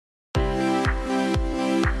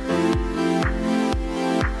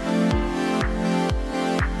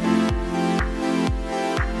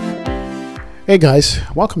Hey guys,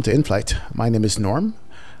 welcome to Inflight. My name is Norm.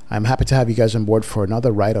 I'm happy to have you guys on board for another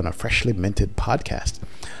ride on a freshly minted podcast.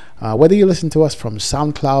 Whether you listen to us from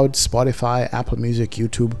SoundCloud, Spotify, Apple Music,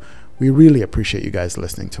 YouTube, we really appreciate you guys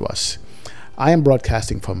listening to us. I am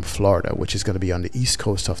broadcasting from Florida, which is going to be on the east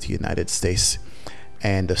coast of the United States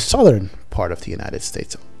and the southern part of the United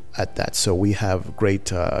States at that. So we have great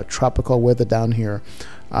tropical weather down here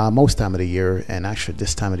most time of the year, and actually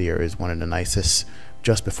this time of the year is one of the nicest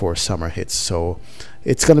just before summer hits. So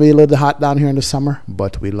it's going to be a little bit hot down here in the summer,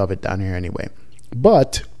 but we love it down here anyway.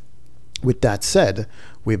 But with that said,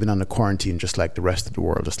 we've been under quarantine just like the rest of the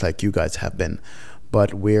world, just like you guys have been.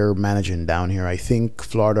 But we're managing down here. I think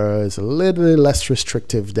Florida is a little bit less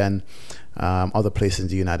restrictive than other places in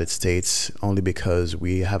the United States, only because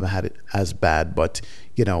we haven't had it as bad. But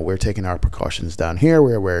you know, we're taking our precautions down here.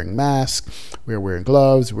 We're wearing masks, we're wearing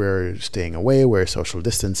gloves, we're staying away, we're social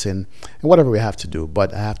distancing, and whatever we have to do.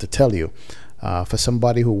 But I have to tell you, for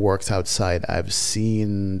somebody who works outside, I've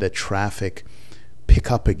seen the traffic pick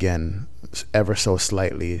up again ever so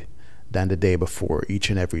slightly than the day before, each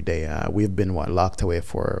and every day. We've been locked away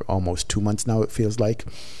for almost 2 months now, it feels like.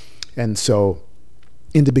 And so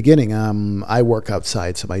in the beginning, I work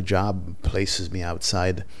outside, so my job places me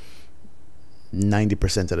outside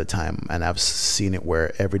 90% of the time, and I've seen it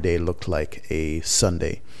where every day looked like a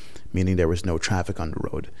Sunday, meaning there was no traffic on the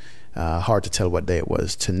road. Hard to tell what day it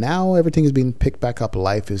was. To now, everything is being picked back up.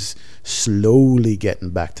 Life is slowly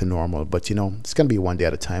getting back to normal, but you know, it's going to be one day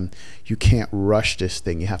at a time. You can't rush this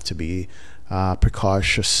thing. You have to be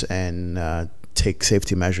precautious and take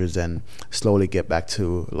safety measures and slowly get back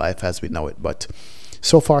to life as we know it. But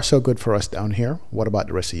so far, so good for us down here. What about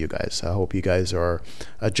the rest of you guys? I hope you guys are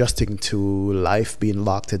adjusting to life being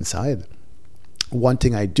locked inside. One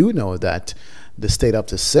thing I do know that the state of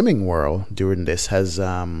the simming world during this has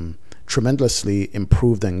tremendously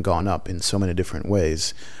improved and gone up in so many different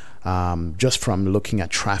ways. Just from looking at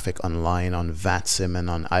traffic online on VATSIM and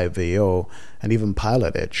on IVO and even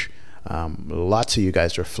Pilot Edge. Lots of you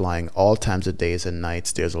guys are flying all times of days and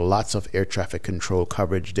nights. There's lots of air traffic control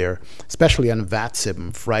coverage there, especially on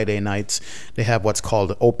VATSIM. Friday nights, they have what's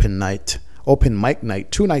called open mic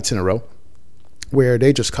night, 2 nights in a row, where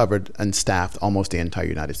they just covered and staffed almost the entire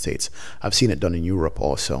United States. I've seen it done in Europe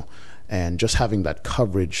also. And just having that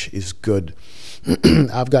coverage is good.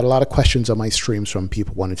 I've got a lot of questions on my streams from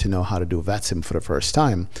people wanting to know how to do VATSIM for the first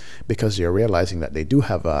time, because they're realizing that they do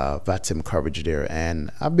have VATSIM coverage there.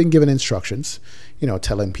 And I've been given instructions, you know,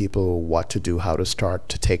 telling people what to do, how to start,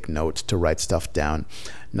 to take notes, to write stuff down,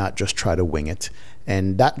 not just try to wing it.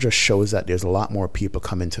 And that just shows that there's a lot more people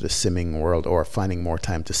coming to the simming world, or finding more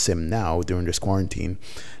time to sim now during this quarantine,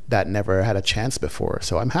 that never had a chance before.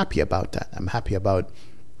 So I'm happy about that. I'm happy about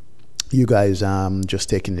you guys just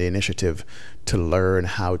taking the initiative to learn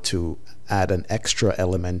how to add an extra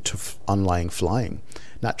element to online flying.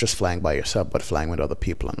 Not just flying by yourself, but flying with other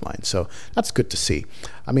people online. So that's good to see.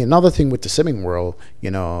 I mean, another thing with the simming world,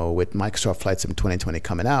 you know, with Microsoft Flight Sim 2020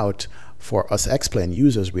 coming out, for us X-Plane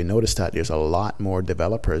users, we noticed that there's a lot more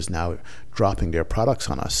developers now dropping their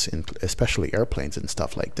products on us, especially airplanes and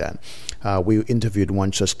stuff like that. We interviewed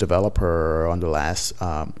one such developer on the last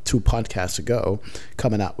 2 podcasts ago,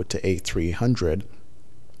 coming out with the A300.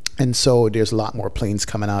 And so there's a lot more planes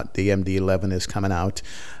coming out. The MD-11 is coming out.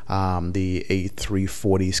 The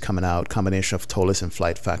A340 is coming out. Combination of TOLUS and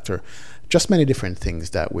Flight Factor. Just many different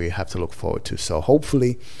things that we have to look forward to. So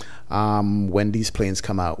hopefully when these planes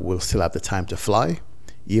come out, we'll still have the time to fly.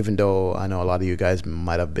 Even though I know a lot of you guys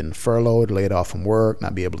might have been furloughed, laid off from work,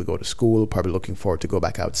 not be able to go to school, probably looking forward to go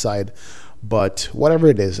back outside. But whatever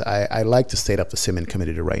it is, I like the state of the simming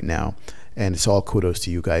community right now. And it's all kudos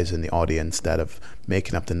to you guys in the audience that have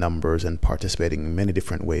making up the numbers and participating in many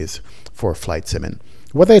different ways for flight simming.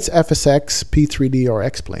 Whether it's FSX, P3D, or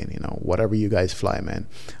X-Plane, you know, whatever you guys fly, man,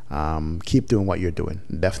 keep doing what you're doing,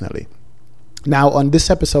 definitely. Now, on this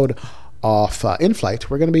episode of Inflight,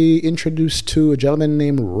 we're going to be introduced to a gentleman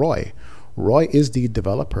named Roy. Roy is the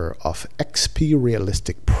developer of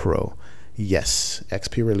XPRealistic Pro. Yes,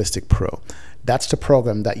 XPRealistic Pro. That's the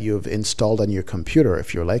program that you've installed on your computer,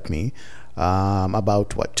 if you're like me,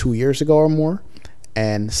 about, 2 years ago or more,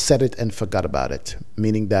 and set it and forgot about it.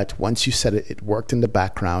 Meaning that once you set it, it worked in the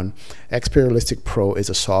background. XPRealistic Pro is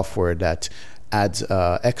a software that adds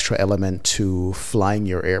extra element to flying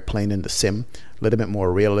your airplane in the sim. A little bit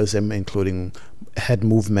more realism, including head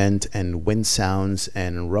movement and wind sounds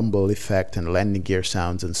and rumble effect and landing gear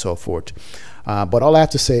sounds and so forth. But all I have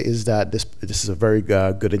to say is that this is a very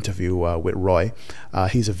good interview with Roy.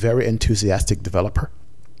 He's a very enthusiastic developer.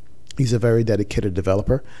 He's a very dedicated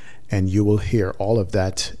developer, and you will hear all of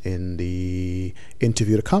that in the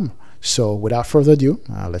interview to come. So without further ado,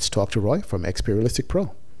 let's talk to Roy from XPRealistic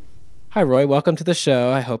Pro. Hi, Roy. Welcome to the show.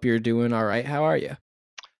 I hope you're doing all right. How are you?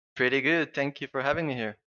 Pretty good. Thank you for having me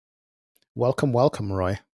here. Welcome, welcome,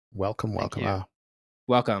 Roy. Welcome, Thank welcome. you.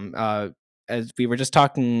 Welcome. As we were just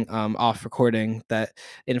talking off recording, that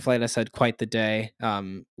Inflight has had quite the day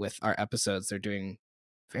with our episodes. They're doing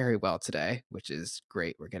very well today, which is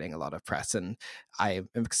great. We're getting a lot of press, and I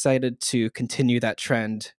am excited to continue that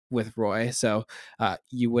trend with Roy. So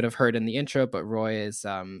you would have heard in the intro, but Roy is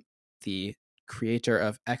the creator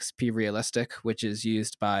of XPRealistic, which is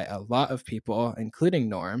used by a lot of people, including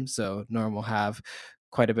Norm. So Norm will have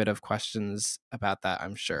quite a bit of questions about that,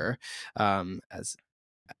 I'm sure, as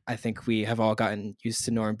I think we have all gotten used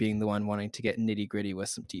to Norm being the one wanting to get nitty gritty with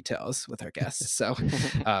some details with our guests. So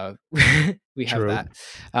uh, we have True. that.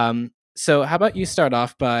 So, how about you start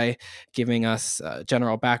off by giving us a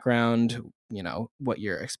general background, what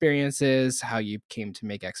your experience is, how you came to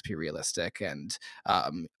make XP realistic, and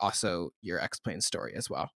also your explain story as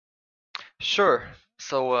well. Sure.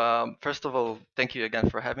 So first of all, thank you again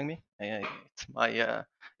for having me.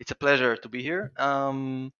 It's a pleasure to be here.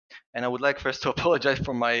 And I would like first to apologize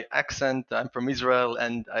for my accent. I'm from Israel,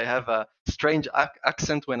 and I have a strange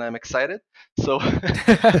accent when I'm excited. So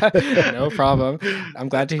No problem. I'm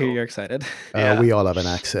glad that's to hear cool. you're excited. Yeah. We all have an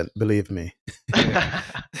accent, believe me.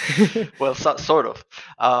 Well, sort of.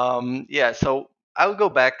 Yeah, so I'll go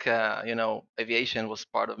back. Aviation was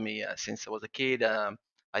part of me since I was a kid.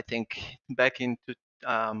 I think back in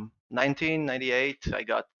 1998, I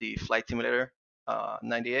got the flight simulator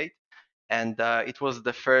 98, and it was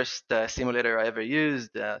the first simulator I ever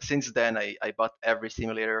used. Since then, I bought every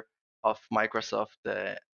simulator of Microsoft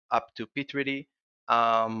up to P3D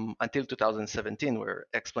until 2017, where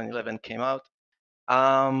X-Plane 11 came out.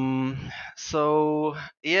 So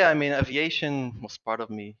yeah, I mean, aviation was part of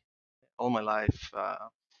me all my life.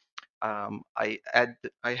 I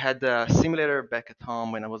had a simulator back at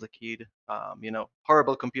home when I was a kid.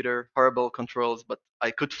 Horrible computer, horrible controls, but I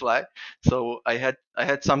could fly, so I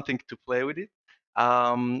had something to play with it.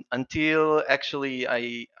 Until actually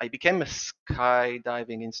I became a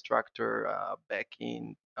skydiving instructor back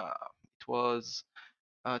in it was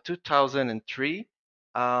 2003.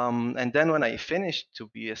 And then when I finished to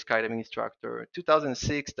be a skydiving instructor,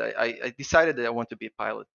 2006, I decided that I want to be a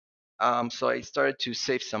pilot. So I started to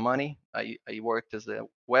save some money. I worked as a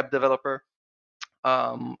web developer.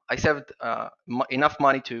 I saved enough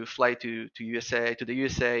money to fly to the USA,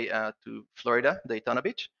 to Florida, Daytona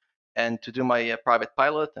Beach, and to do my private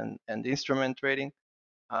pilot and instrument rating.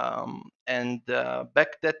 And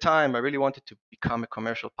back that time, I really wanted to become a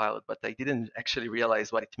commercial pilot, but I didn't actually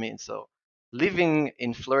realize what it means. So, living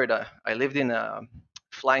in Florida, I lived in a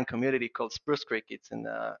flying community called Spruce Creek. It's in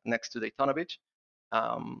next to Daytona Beach.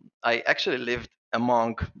 I actually lived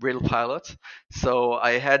among real pilots, so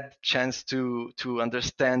I had chance to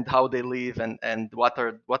understand how they live and what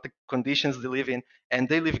the conditions they live in, and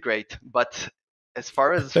they live great. But as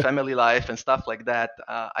far as family life and stuff like that,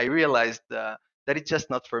 I realized that it's just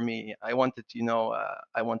not for me. I wanted to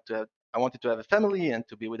have a family and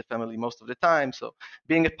to be with the family most of the time. So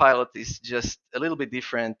being a pilot is just a little bit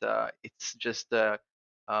different. It's just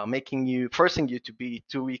forcing you to be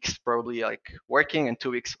 2 weeks probably like working and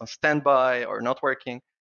 2 weeks on standby or not working.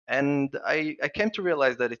 And I came to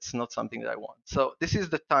realize that it's not something that I want. So this is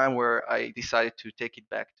the time where I decided to take it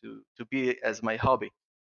back to be as my hobby.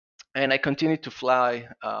 And I continued to fly.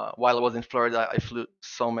 While I was in Florida, I flew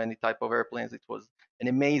so many type of airplanes. It was an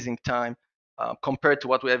amazing time. Compared to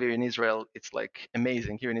what we have here in Israel, it's like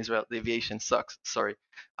amazing. Here in Israel, the aviation sucks. Sorry.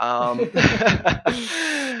 Um,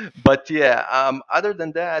 but yeah, other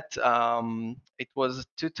than that, it was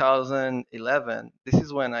 2011. This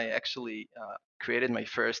is when I actually created my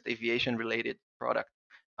first aviation-related product.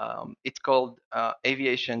 It's called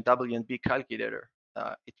Aviation W&B Calculator.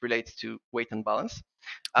 It relates to weight and balance.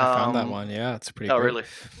 I found that Um, one. Yeah, it's pretty oh, great. really?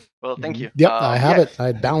 Well, thank Hmm. you. Yep, I have Yeah, it.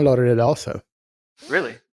 I downloaded it also.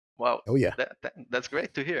 really? Wow, Oh, yeah. that's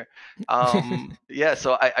great to hear. Yeah,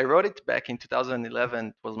 so I wrote it back in 2011.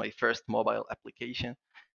 It was my first mobile application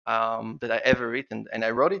that I ever written, and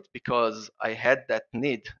I wrote it because I had that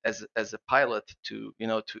need as a pilot to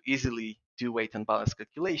easily do weight and balance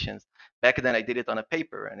calculations. Back then, I did it on a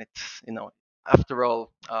paper, and after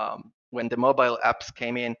all, when the mobile apps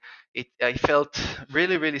came in, I felt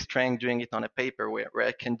really really strange doing it on a paper where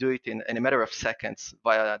I can do it in a matter of seconds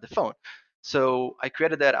via the phone. So I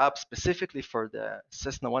created that app specifically for the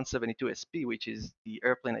Cessna 172 SP, which is the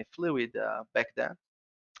airplane I flew with back then.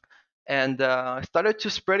 And I started to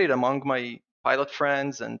spread it among my pilot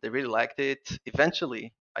friends, and they really liked it.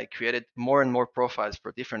 Eventually, I created more and more profiles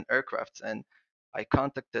for different aircrafts, and I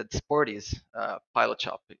contacted Sporty's pilot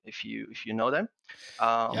shop, if you know them.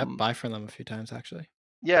 Yep, Um, buy from them a few times actually.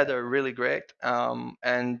 yeah, they're really great.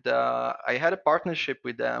 And I had a partnership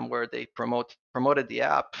with them where they promoted the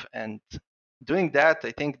app, and doing that,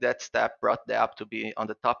 I think that step brought the app to be on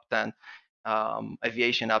the top 10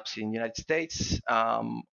 aviation apps in the United States.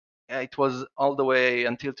 It was all the way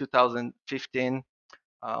until 2015,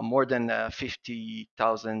 more than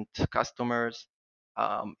 50,000 customers.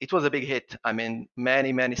 It was a big hit. I mean,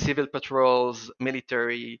 many civil patrols,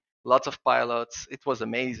 military, lots of pilots. It was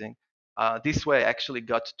amazing. This way, I actually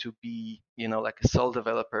got to be, like a sole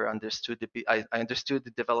developer. I understood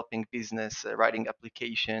the developing business, writing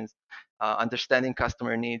applications, understanding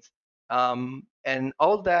customer needs, and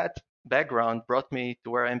all that background brought me to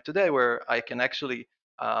where I am today, where I can actually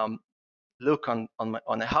um, look on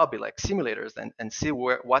a hobby like simulators, and see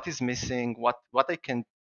what is missing, what I can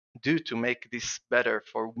do to make this better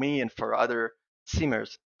for me and for other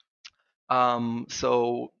simmers.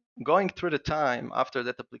 So going through the time after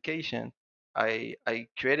that application, I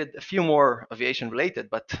created a few more aviation related,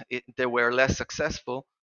 but they were less successful.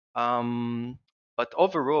 Um, but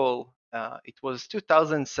overall, it was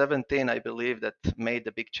 2017, I believe, that made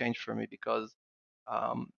a big change for me, because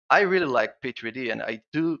I really like P3D and I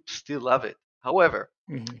do still love it. However,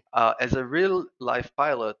 Mm-hmm. as a real life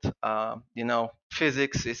pilot,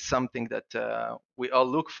 physics is something that we all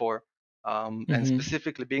look for. And Mm-hmm.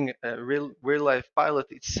 specifically being a real life pilot,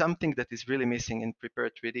 it's something that is really missing in Prepare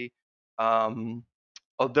 3D. Um,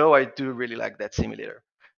 Although I do really like that simulator.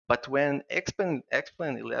 But when X-Plane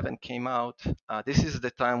 11 came out, this is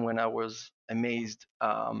the time when I was amazed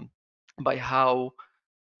by how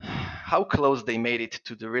close they made it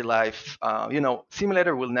to the real life.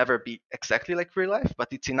 Simulator will never be exactly like real life, but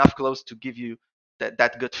it's enough close to give you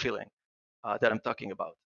that good feeling that I'm talking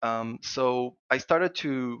about. So I started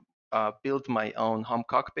to build my own home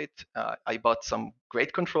cockpit. I bought some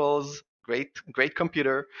great controls, great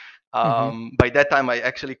computer. Mm-hmm. By that time, I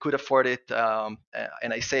actually could afford it, and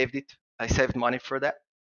I saved it. I saved money for that,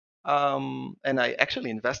 and I actually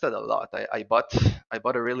invested a lot. I bought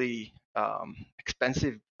a really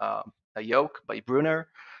expensive a yoke by Brunner,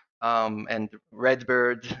 and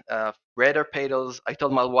Redbird radar pedals. I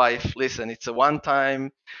told my wife, listen, it's a one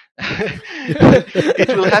time.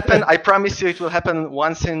 It will happen. I promise you, it will happen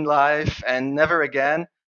once in life and never again.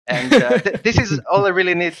 And this is all I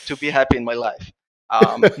really need to be happy in my life.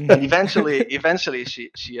 And Mm-hmm. eventually,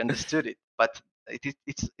 she understood it. But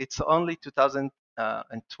it's only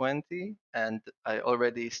 2020, and I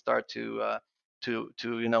already start to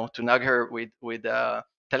nag her with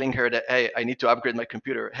telling her that, hey, I need to upgrade my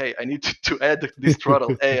computer. Hey, I need to add this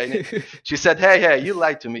throttle. Hey, she said, hey, you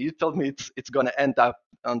lied to me. You told me it's gonna end up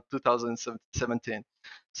on 2017.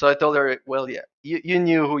 So I told her, well, yeah, you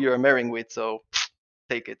knew who you were marrying with, so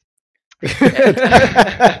take it.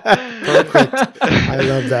 Perfect. I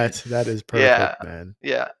love that. That is Yeah, perfect, man.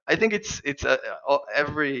 yeah. I think it's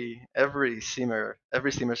every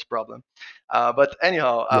simmer's problem. But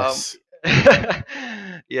anyhow, Yes.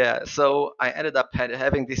 yeah. So I ended up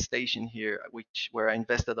having this station here, where I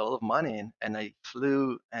invested a lot of money in, and I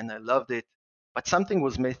flew and I loved it. But something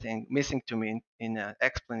was missing to me in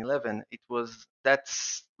X-Plane 11. It was that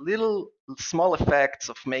little small effects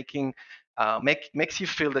of making makes you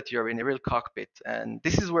feel that you're in a real cockpit. And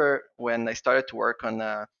this is when I started to work on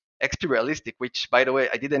XPRealistic, which, by the way,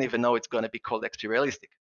 I didn't even know it's going to be called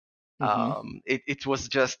XPRealistic. Mm-hmm. It was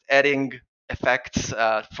just adding effects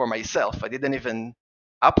for myself. I didn't even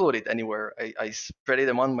upload it anywhere. I spread it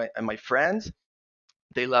among my friends.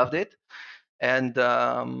 They loved it. And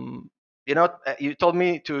you told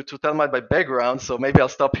me to tell my background, so maybe I'll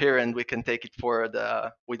stop here and we can take it forward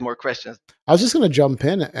with more questions. I was just going to jump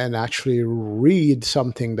in and actually read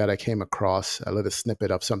something that I came across, a little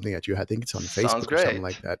snippet of something that you had. I think it's on Sounds Facebook or something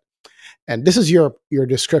like great. that. And this is your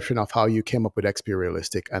description of how you came up with XP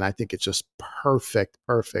Realistic, and I think it's just perfect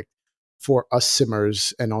for us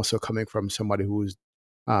simmers, and also coming from somebody who's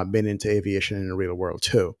been into aviation in the real world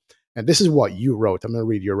too. And this is what you wrote. I'm going to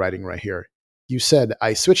read your writing right here. You said,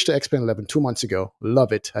 I switched to XP 11 2 months ago.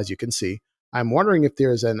 Love it, as you can see. I'm wondering if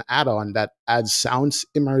there's an add-on that adds sounds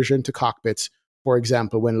immersion to cockpits. For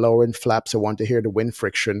example, when lowering flaps, I want to hear the wind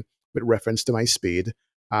friction with reference to my speed.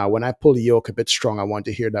 When I pull the yoke a bit strong, I want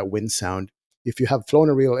to hear that wind sound. If you have flown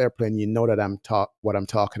a real airplane, you know that what I'm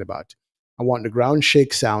talking about. I want the ground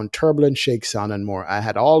shake sound, turbulent shake sound, and more. I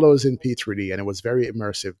had all those in P3D, and it was very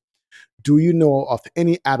immersive. Do you know of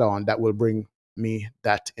any add-on that will bring me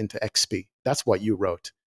that into XP? That's what you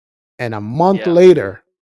wrote. And a month Yeah. later,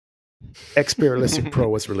 XPRealistic Pro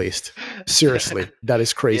was released. Seriously, that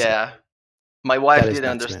is crazy. Yeah. my wife That is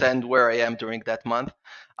didn't nuts, man. understand where I am during that month.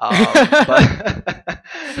 But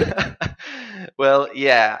well,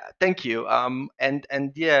 yeah, thank you.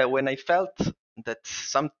 And yeah, when I felt that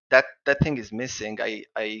that thing is missing,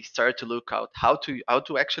 I started to look out how to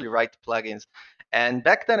actually write plugins. And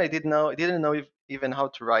back then I didn't know if, even how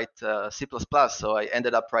to write C++. So I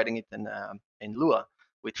ended up writing it in Lua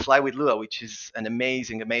with Fly with Lua, which is an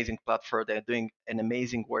amazing platform. They're doing an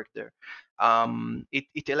amazing work there.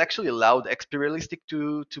 It actually allowed XPRealistic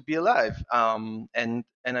to be alive. And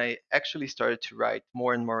I actually started to write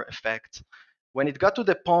more and more effects. When it got to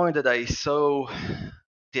the point that I saw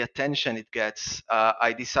the attention it gets,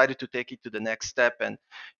 I decided to take it to the next step. And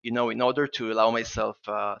in order to allow myself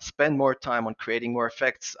spend more time on creating more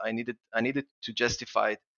effects, I needed to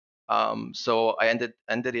justify it. So I ended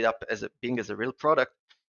it up as being as a real product.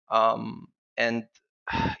 um, and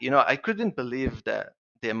I couldn't believe that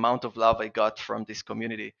the amount of love I got from this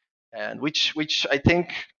community, and which I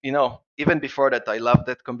think, even before that I loved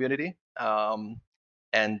that community.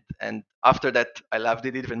 And after that I loved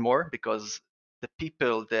it even more, because the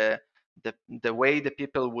people, the way the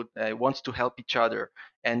people would wants to help each other,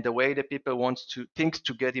 and the way the people wants to things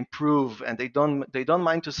to get improved, and they don't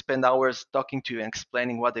mind to spend hours talking to you and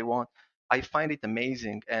explaining what they want. I find it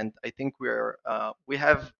amazing, and I think we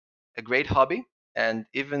have a great hobby. And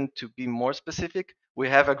even to be more specific, we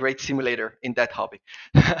have a great simulator in that hobby.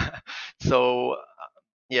 So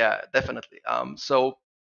yeah, definitely. So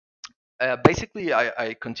basically,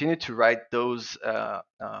 I continued to write those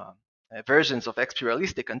versions of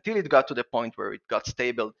XPRealistic until it got to the point where it got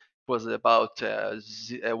stable. It was about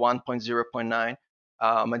 1.0.9,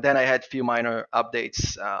 and then I had few minor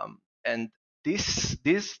updates. And these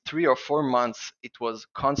 3 or 4 months, it was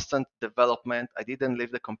constant development. I didn't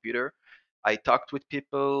leave the computer. I talked with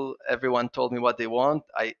people. Everyone told me what they want.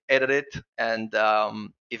 I edited, and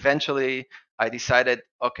eventually I decided,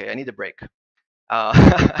 okay, I need a break. uh,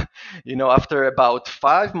 After about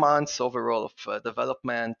 5 months overall of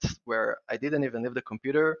development, where I didn't even leave the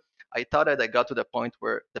computer, I thought that I got to the point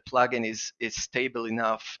where the plugin is stable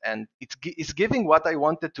enough, and it's giving what I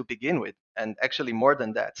wanted to begin with, and actually more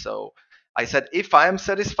than that. So I said, if I am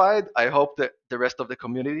satisfied, I hope that the rest of the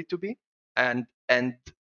community to be. And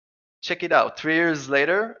check it out, 3 years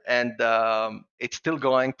later, and it's still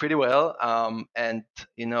going pretty well. And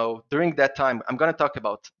during that time, I'm going to talk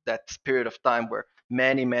about that period of time where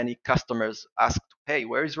many customers asked, hey,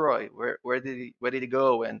 where is Roy? Where did he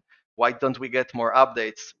go? And why don't we get more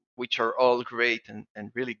updates? Which are all great and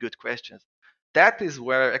really good questions. That is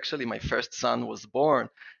where actually my first son was born.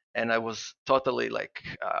 And I was totally like,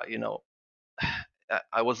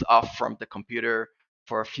 I was off from the computer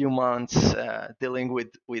for a few months, dealing with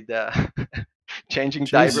changing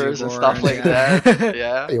Jeez. diapers and stuff Newborn, like that. yeah.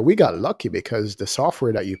 Yeah. Yeah, we got lucky because the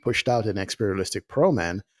software that you pushed out in XPRealistic Pro,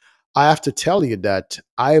 man, I have to tell you that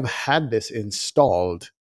I've had this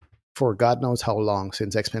installed for God knows how long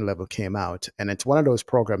since X-Men Level came out. And it's one of those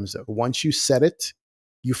programs that once you set it,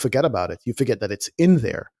 you forget about it. You forget that it's in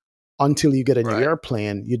there until you get in your Right.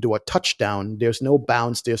 airplane, you do a touchdown, there's no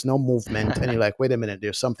bounce, there's no movement, and you're like, wait a minute,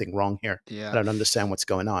 there's something wrong here. I Yeah. don't understand what's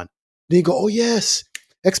going on. Then you go, oh yes,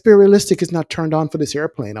 XP is not turned on for this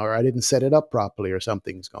airplane, or I didn't set it up properly, or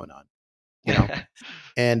something's going on. You know,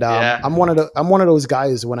 and Yeah. I'm one of those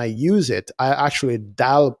guys. When I use it, I actually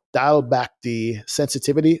dial back the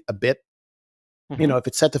sensitivity a bit. Mhm. If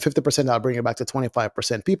it's set to 50%, I'll bring it back to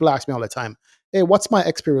 25%. People ask me all the time, hey, what's my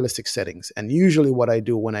XP settings? And usually what I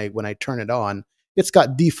do when I turn it on, it's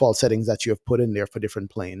got default settings that you have put in there for different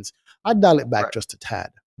planes. I dial it back Right. just a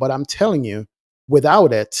tad. But I'm telling you,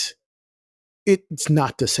 without it, it's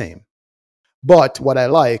not the same. But what I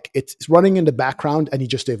like, it's running in the background and you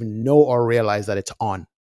just don't even know or realize that it's on.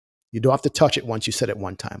 You don't have to touch it once you set it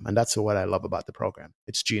one time. And that's what I love about the program.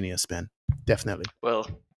 It's genius, man. Definitely. Well,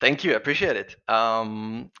 thank you. I appreciate it.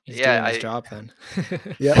 He's Yeah, doing his job then.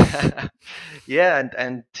 Yep. yeah,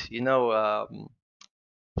 and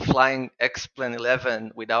flying X-Plane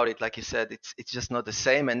 11 without it, like you said, it's just not the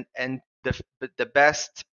same. And the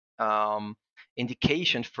best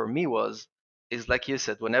indication for me is like you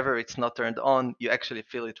said, whenever it's not turned on, you actually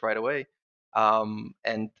feel it right away.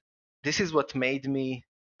 And this is what made me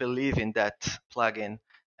believe in that plugin.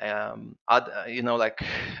 Like,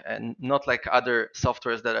 and not like other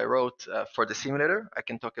softwares that I wrote for the simulator. I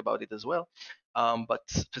can talk about it as well. But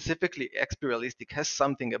specifically, XPRealistic has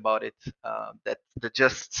something about it that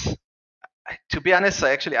just, to be honest,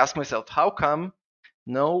 I actually asked myself, how come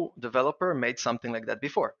no developer made something like that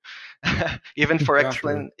before? Even for Yeah.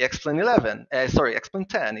 True. X-Plane 11, sorry, X-Plane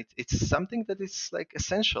 10, it's something that is like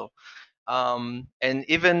essential. And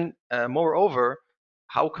even moreover,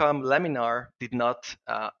 how come Laminar did not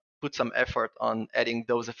put some effort on adding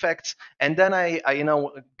those effects? And then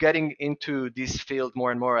getting into this field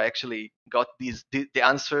more and more, I actually got the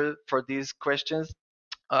answer for these questions.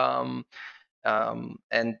 Um,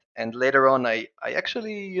 and later on, I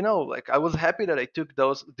actually, like, I was happy that I took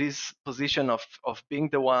this position of being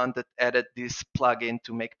the one that added this plugin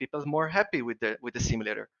to make people more happy with the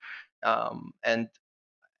simulator. And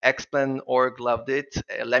Xplan.org loved it.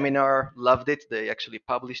 Laminar loved it. They actually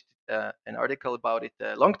published an article about it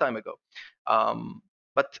a long time ago.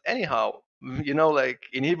 But anyhow, like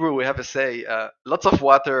in Hebrew, we have a say, lots of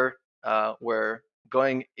water were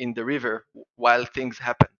going in the river while things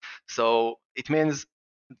happen. So it means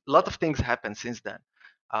a lot of things happened since then.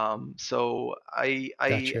 So I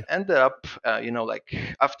Gotcha. ended up, like,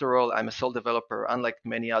 after all, I'm a sole developer, unlike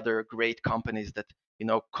many other great companies that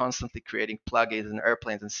constantly creating plugins and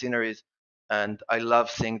airplanes and sceneries, and I love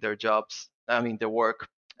seeing their jobs. I mean, their work,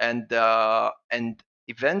 and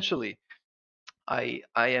eventually I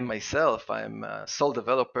am myself. I'm a sole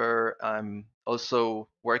developer. I'm also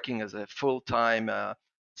working as a full-time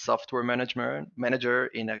software manager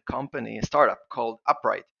in a company, a startup called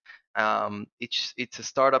Upright. It's a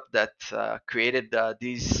startup that created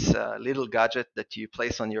this little gadget that you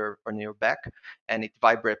place on your back, and it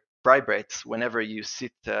vibrates whenever you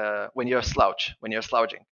sit when you're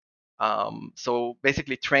slouching. So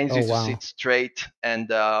basically trains Oh you to wow. sit straight,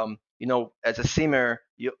 and as a simmer,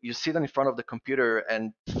 you sit in front of the computer,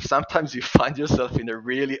 and sometimes you find yourself in a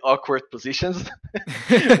really awkward positions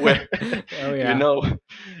where Oh you yeah. know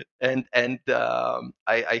and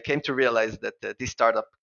I came to realize that this startup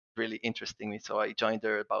really interesting me, so I joined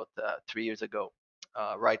there about 3 years ago,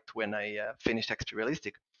 right when I finished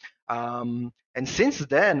XPRealistic. And since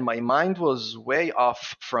then, my mind was way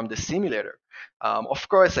off from the simulator. Of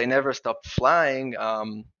course, I never stopped flying.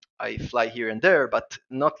 I fly here and there, but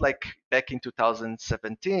not like back in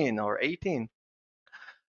 2017 or 18.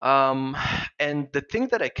 Um, and the thing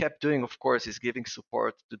that I kept doing, of course, is giving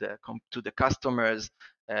support to the customers.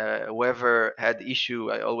 Whoever had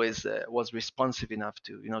issue, I always was responsive enough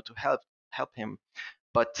to help him.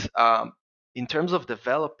 But in terms of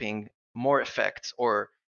developing more effects or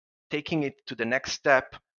taking it to the next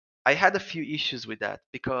step, I had a few issues with that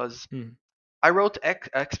because Hmm. I wrote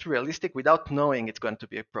XPRealistic without knowing it's going to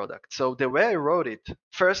be a product. So the way I wrote it,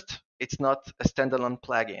 first, it's not a standalone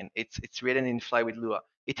plugin. It's written in Fly with Lua.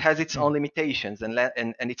 It has its Hmm. own limitations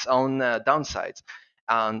and its own downsides.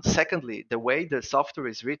 And secondly, the way the software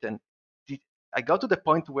is written, I got to the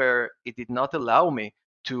point where it did not allow me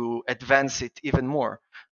to advance it even more,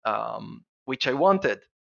 which I wanted.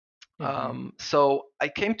 Hmm. So I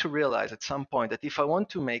came to realize at some point that if I want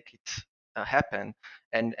to make it happen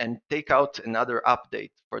and take out another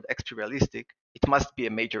update for the XP Realistic, it must be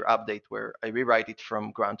a major update where I rewrite it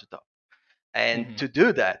from ground to top. And Hmm. to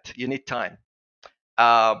do that, you need time.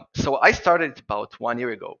 So I started about 1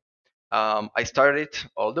 year ago. I started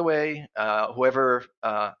all the way. Whoever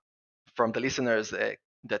from the listeners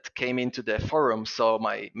that came into the forum. So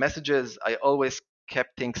my messages, I always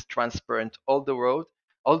kept things transparent all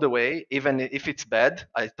the way, even if it's bad.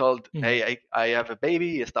 I told, Hmm. hey, I have a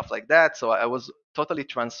baby and stuff like that. So I was totally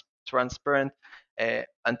transparent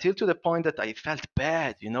until to the point that I felt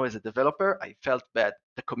bad. As a developer, I felt bad.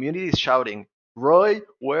 The community is shouting, Roy,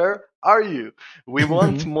 where are you? We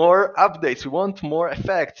want more updates. We want more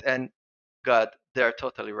effects. And God, they're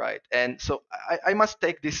totally right. And so I must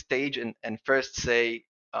take this stage and first say,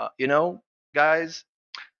 guys,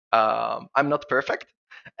 I'm not perfect.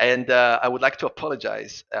 And I would like to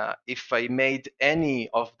apologize if I made any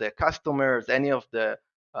of the customers, any of the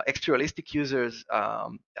extralistic users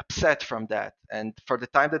upset from that. And for the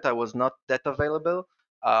time that I was not that available,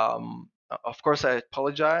 of course, I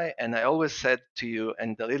apologize. And I always said to you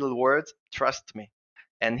in the little words, trust me.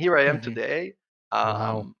 And here I am Hmm. today.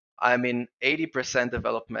 Wow. I'm in 80%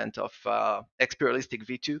 development of XPRealistic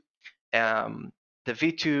V2. Um, the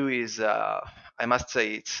V2 is, I must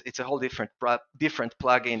say, it's a whole different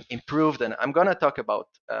plugin, improved, and I'm gonna talk about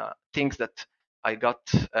things that I got,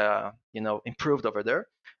 improved over there.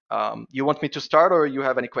 You want me to start, or you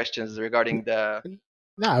have any questions regarding the?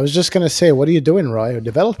 No, I was just gonna say, what are you doing, Roy?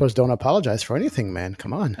 Developers don't apologize for anything, man.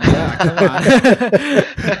 Come on. Yeah, come on.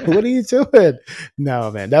 What are you doing?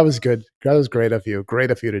 No, man, that was good. That was great of you.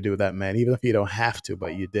 Great of you to do that, man. Even if you don't have to,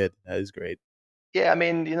 but you did. That is great. Yeah, I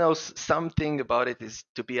mean, something about it is,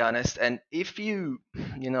 to be honest, and if you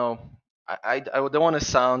know, I don't want to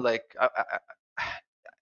sound like,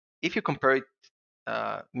 if you compare it,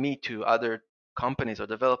 me to other companies or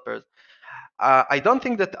developers, I don't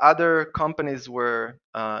think that other companies were,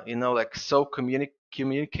 like, so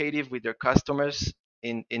communicative with their customers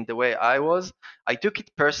in the way I was. I took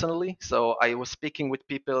it personally, so I was speaking with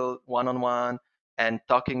people one on one and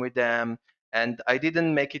talking with them, and I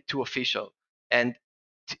didn't make it too official. And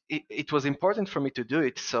it was important for me to do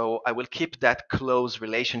it, so I will keep that close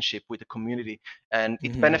relationship with the community, and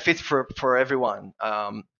it Mm-hmm. benefits for everyone,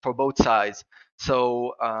 for both sides.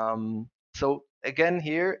 So again,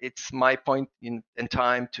 here it's my point in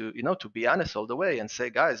time to to be honest all the way and say,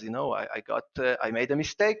 guys, I made a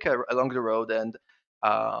mistake along the road, and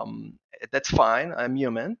um, that's fine. I'm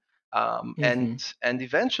human, Mm-hmm. and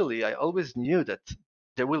eventually I always knew that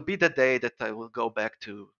there will be the day that I will go back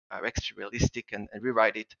to XPRealistic and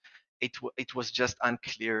rewrite it. It was just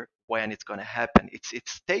unclear when it's going to happen. It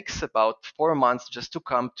takes about 4 months just to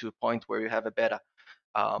come to a point where you have a beta.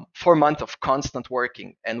 4 months of constant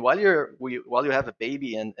working, and while you have a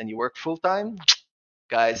baby and you work full time,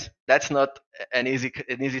 guys, that's not an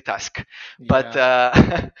easy task. But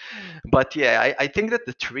Yeah. but yeah, I think that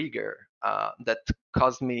the trigger that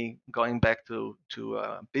caused me going back to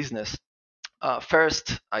business,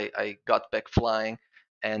 first, I got back flying,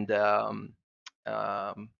 and I'm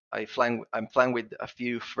flying with a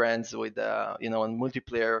few friends with on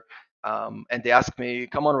multiplayer, and they asked me,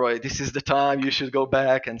 "Come on, Roy, this is the time. You should go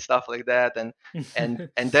back," and stuff like that. And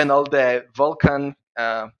then all the Vulkan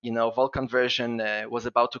version was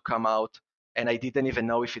about to come out, and I didn't even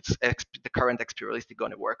know if the current XP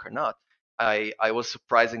going to work or not. I was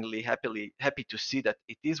surprisingly happy to see that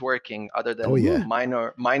it is working, other Oh than yeah.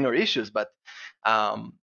 minor issues. But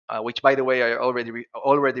which, by the way, I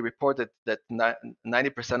already reported that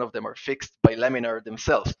 90% of them are fixed by Laminar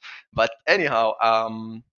themselves. But anyhow,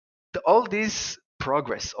 all this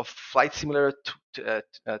progress of Flight Simulator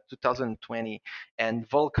 2020 and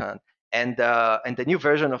Vulkan and the new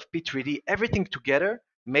version of P3D, everything together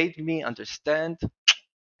made me understand,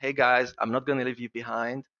 hey guys, I'm not going to leave you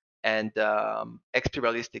behind, and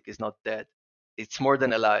XPRealistic is not dead. It's more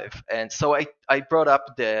than alive. And so I brought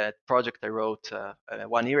up the project I wrote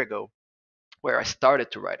 1 year ago, where I started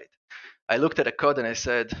to write it. I looked at the code and I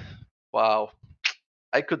said, wow,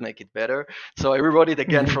 I could make it better. So I rewrote it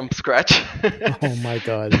again from scratch. Oh my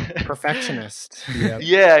God. Perfectionist.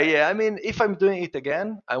 Yeah. Yeah. I mean, if I'm doing it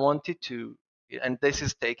again, I wanted to, and this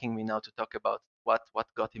is taking me now to talk about what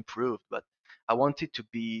got improved, but I want it to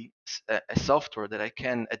be a software that I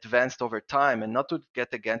can advance over time, and not to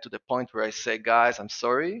get again to the point where I say, guys, I'm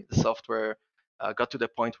sorry, the software got to the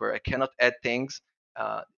point where I cannot add things.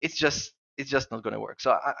 It's just not going to work.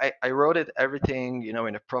 So I wrote it everything,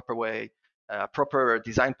 in a proper way, proper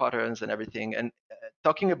design patterns and everything. And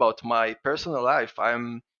talking about my personal life,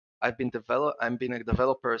 I've been a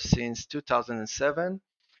developer since 2007,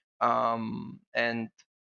 and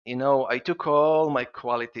I took all my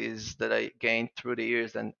qualities that I gained through the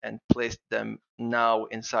years and placed them now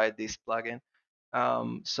inside this plugin.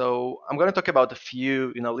 So I'm going to talk about a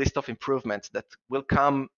few, list of improvements that will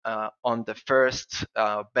come on the first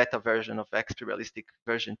beta version of XP Realistic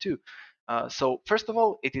version 2. So first of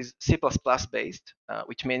all, it is C++ based,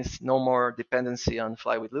 which means no more dependency on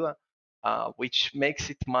Fly with Lua, which makes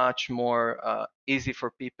it much more easy for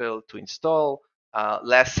people to install,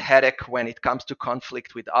 less headache when it comes to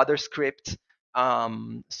conflict with other scripts. There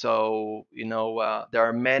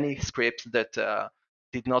are many scripts that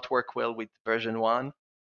did not work well with version 1.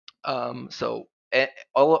 So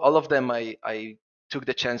all of them, I took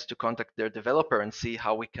the chance to contact their developer and see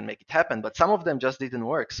how we can make it happen. But some of them just didn't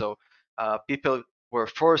work. So people were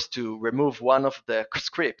forced to remove one of the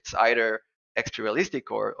scripts, either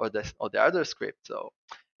XPRealistic or the other script. So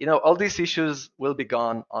all these issues will be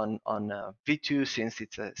gone on V2, since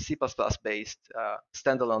it's a C++ based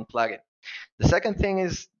standalone plugin. The second thing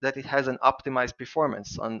is that it has an optimized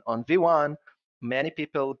performance. On V1, many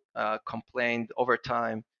people complained over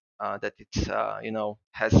time that it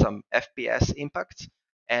has some FPS impacts,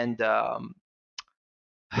 and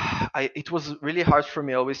it was really hard for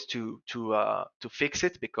me always to fix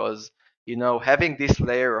it, because having this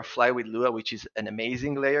layer of Fly with Lua, which is an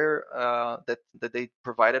amazing layer that they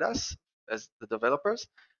provided us as the developers,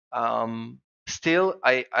 still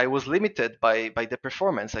I was limited by the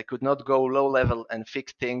performance. I could not go low level and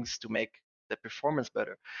fix things to make the performance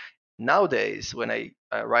better. Nowadays, when I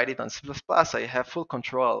write it on C++, I have full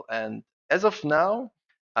control, and as of now,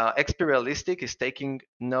 XP Realistic is taking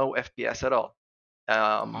no FPS at all.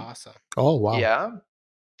 Um, Awesome. Oh wow. yeah,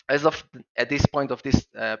 as of at this point of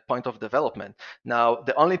development. Now,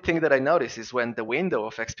 the only thing that I notice is when the window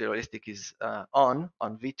of XPRealistic is on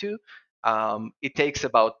V2, it takes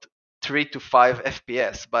about 3 to 5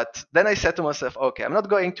 FPS. But then I said to myself, okay, I'm not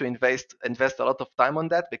going to invest a lot of time on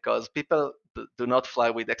that because people do not fly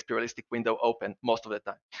with XPRealistic window open most of the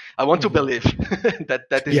time. I want to Mhm. believe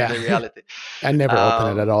that is Yeah. the reality. I never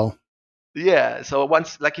open it at Um, all. yeah. So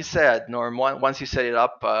once, like you said, Norm, once you set it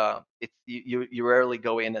up, you rarely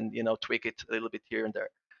go in and tweak it a little bit here and there.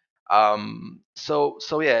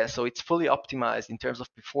 So yeah, so it's fully optimized in terms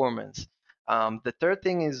of performance. The third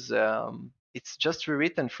thing is it's just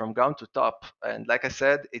rewritten from ground to top, and like I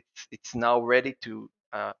said, it's now ready to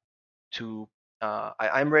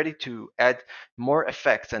I'm ready to add more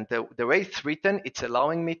effects. And the way it's written, it's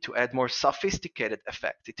allowing me to add more sophisticated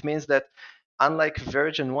effects. It means that unlike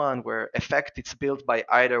version 1, where effect it's built by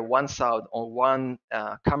either one sound or one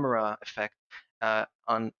camera effect,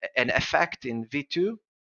 on an effect in V2,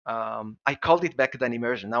 I called it back then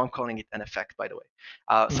immersion. Now I'm calling it an effect, by the way.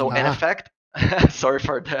 So an Ah, effect, sorry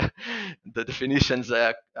for the definitions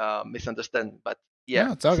misunderstanding, but yeah.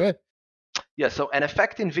 No, it's all good. Yeah, so an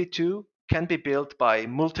effect in V2 can be built by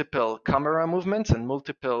multiple camera movements and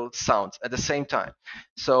multiple sounds at the same time.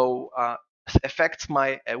 So effects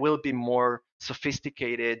will be more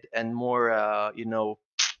sophisticated and more,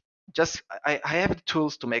 just I have the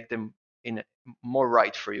tools to make them in more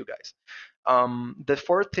right for you guys. The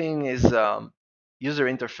fourth thing is user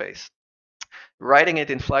interface. Writing it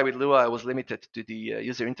in Fly with Lua, I was limited to the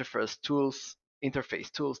user interface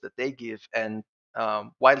tools that they give, and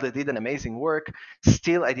while they did an amazing work,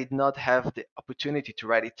 still I did not have the opportunity to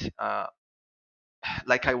write it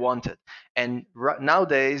like I wanted. And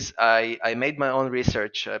nowadays, I made my own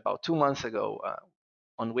research about 2 months ago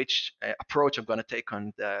on which approach I'm going to take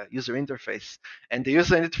on the user interface. And the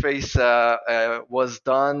user interface was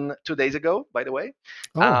done 2 days ago, by the way.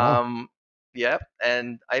 oh wow. Um, yeah,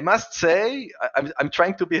 and I must say, I'm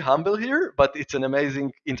trying to be humble here, but it's an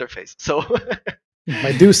amazing interface. So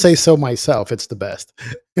I do say so myself. It's the best.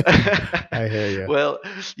 I hear you. well,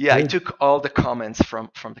 yeah, I Good. took all the comments from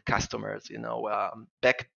the customers.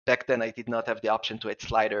 Back then I did not have the option to add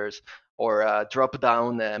sliders or drop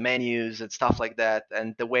down menus and stuff like that.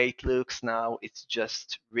 And the way it looks now, it's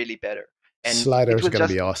just really better. And it Sliders are will going to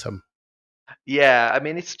just, be awesome. yeah, I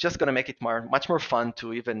mean, it's just gonna make it much more fun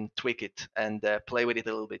to even tweak it and play with it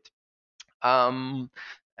a little bit. Um,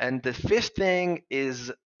 and the fifth thing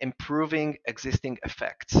is improving existing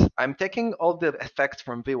effects. I'm taking all the effects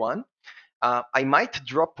from V1. I might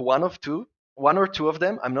drop one or two of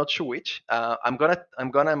them. I'm not sure which.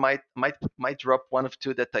 Might drop one of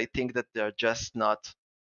two that I think that they're just not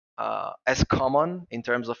as common in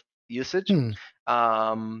terms of usage, Hmm.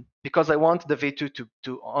 because I want the V2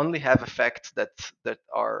 to only have effects that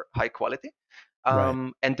are high quality.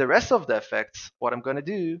 Right. And the rest of the effects, what I'm going to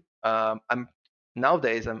do, I'm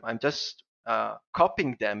just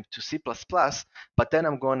copying them to C++, but then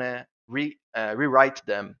I'm going to rewrite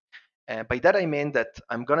them. By that I mean that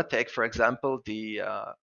I'm going to take, for example, the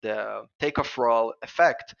takeoff roll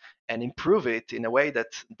effect and improve it in a way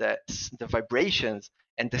that the vibrations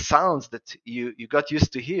and the sounds that you got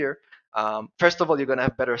used to hear. First of all, you're going to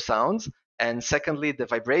have better sounds, and secondly, the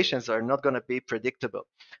vibrations are not going to be predictable.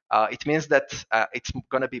 It means that it's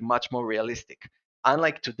going to be much more realistic,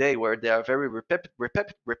 unlike today where they are very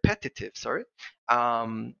repetitive. Sorry.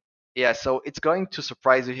 Yeah, so it's going to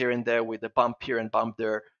surprise you here and there with a bump here and bump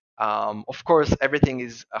there. Of course, everything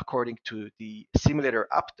is according to the simulator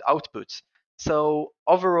outputs. So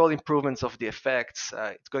overall improvements of the effects,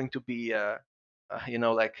 it's going to be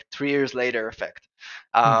like 3 years later effect.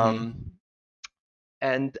 Hmm. Um,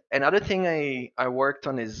 and another thing I worked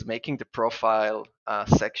on is making the profile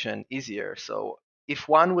section easier. So if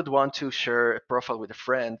one would want to share a profile with a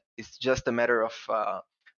friend, it's just a matter of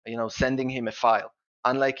sending him a file.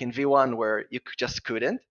 Unlike in V1 where you just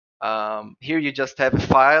couldn't. Here you just have a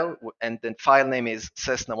file, and the file name is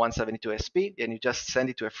Cessna 172SP, and you just send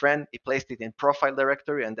it to a friend. He placed it in profile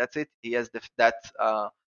directory, and that's it. He has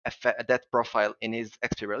that profile in his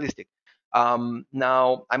XPRealistic.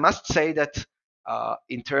 Now I must say that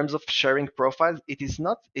in terms of sharing profiles, it is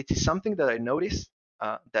something that I noticed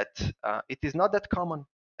that it is not that common,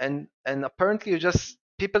 and apparently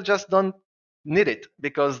people just don't need it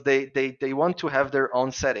because they want to have their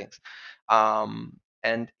own settings.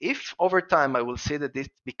 And if over time I will see that this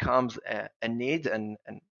becomes a need and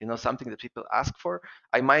something that people ask for,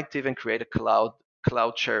 I might even create a cloud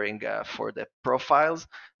sharing for the profiles,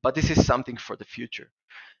 but this is something for the future.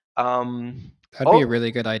 That'd be a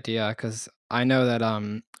really good idea, because I know that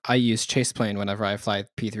I use Chaseplane whenever I fly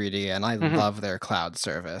P3D, and I Mhm, love their cloud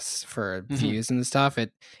service for mhm. views and stuff.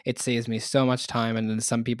 It saves me so much time, and then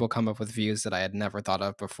some people come up with views that I had never thought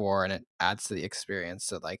of before, and it adds to the experience.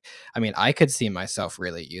 So, like, I mean, I could see myself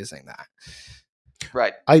really using that.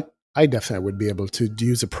 Right. I definitely would be able to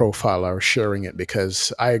use a profile or sharing it,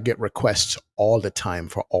 because I get requests all the time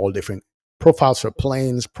for all different profiles for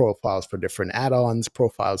planes, profiles for different add-ons,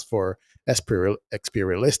 profiles for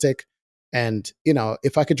XPRealistic. And,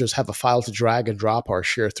 if I could just have a file to drag and drop or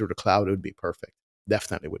share through the cloud, it would be perfect.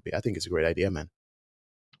 Definitely would be. I think it's a great idea, man.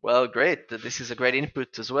 Well, great. This is a great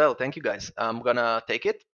input as well. Thank you, guys. I'm gonna take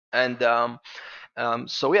it. And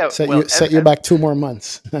so yeah, well, Set you back 2 more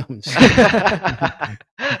months. yeah.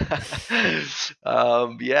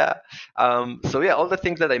 So yeah, all the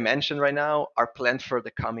things that I mentioned right now are planned for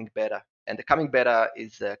the coming beta, and the coming beta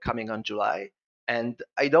is coming on July. And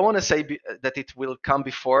I don't want to say that it will come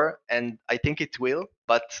before, and I think it will,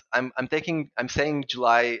 but I'm saying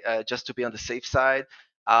July just to be on the safe side.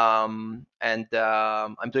 And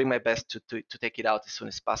I'm doing my best to take it out as soon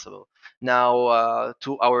as possible. Now,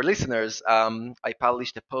 to our listeners, I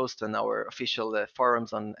published a post on our official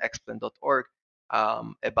forums on xplan.org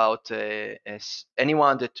about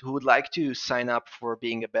anyone who would like to sign up for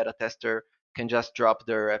being a beta tester can just drop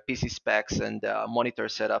their PC specs and monitor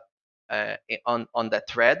setup on that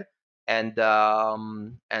thread. And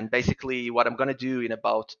basically, what I'm going to do in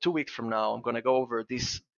about 2 weeks from now, I'm going to go over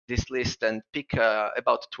this list and pick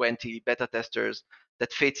about 20 beta testers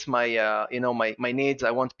that fits my my needs.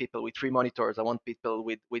 I want people with 3 monitors. I want people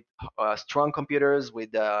with strong computers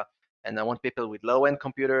and I want people with low end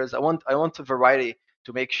computers. I want a variety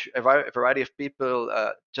to make a variety of people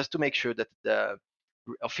just to make sure that the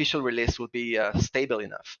official release will be stable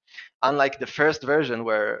enough. Unlike the first version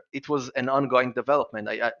where it was an ongoing development,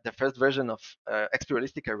 the first version of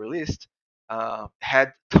XPRealistic I released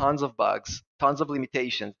had tons of bugs, tons of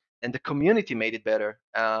limitations, and the community made it better.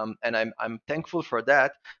 And I'm thankful for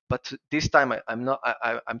that. But this time I'm not.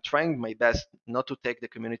 I'm trying my best not to take the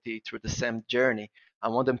community through the same journey. I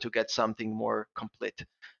want them to get something more complete.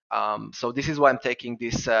 So this is why I'm taking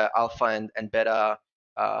this alpha and beta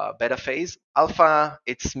phase. Alpha,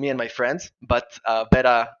 it's me and my friends, but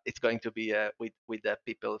beta, it's going to be with the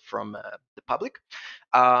people from the public.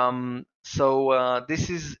 So this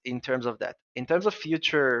is in terms of that. In terms of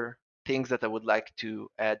future things that I would like to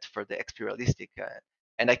add for the XP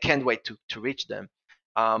and I can't wait to reach them.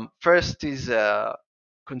 First is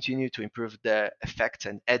continue to improve the effects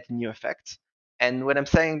and add new effects. And when I'm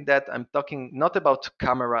saying that, I'm talking not about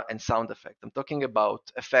camera and sound effect. I'm talking about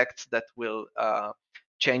effects that will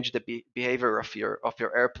change the behavior of your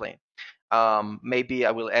airplane. Maybe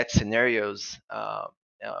I will add scenarios,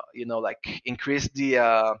 like increase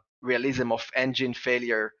the realism of engine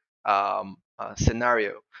failure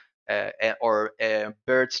scenario or a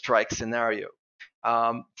bird strike scenario.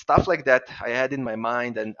 Stuff like that I had in my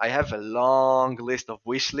mind, and I have a long list of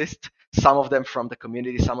wish list. Some of them from the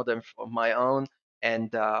community, some of them from my own,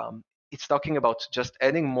 and it's talking about just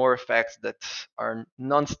adding more effects that are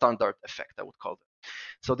non-standard effect, I would call them.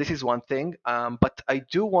 So this is one thing, but I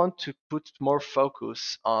do want to put more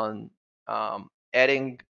focus on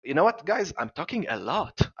adding. You know what, guys? I'm talking a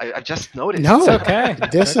lot. I just noticed. No, It's okay.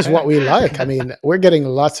 this is what we like. I mean, we're getting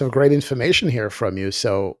lots of great information here from you,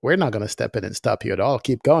 so we're not going to step in and stop you at all.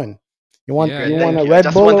 Keep going. You want Yeah, you yeah, want Thank a you. I Red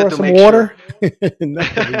just Bull wanted or to some make sure. water? No,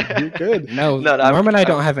 you're good. No, No, no, Norm and I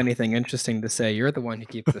don't I'm have anything interesting to say. You're the one who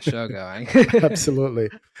keeps the show going. Absolutely.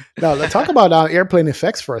 Now, let's talk about airplane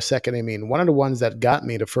effects for a second. I mean, one of the ones that got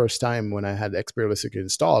me the first time when I had XPRealistic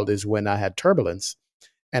installed is when I had turbulence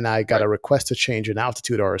and I got right. a request to change an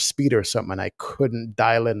altitude or a speed or something, and I couldn't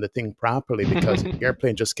dial in the thing properly because the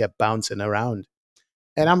airplane just kept bouncing around.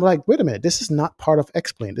 And I'm like, wait a minute, this is not part of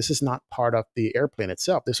X-Plane. This is not part of the airplane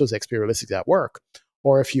itself. This was XPrealistic at work.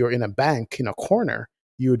 Or if you're in a bank in a corner,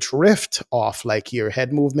 you drift off, like your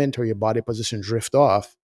head movement or your body position drift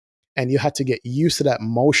off. And you had to get used to that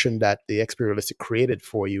motion that the XPrealistic created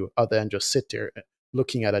for you, other than just sit there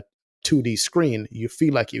looking at a 2D screen. You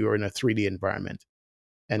feel like you are in a 3D environment.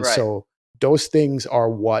 And Right. so those things are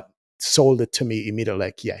what sold it to me immediately.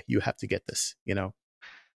 Like, yeah, you have to get this.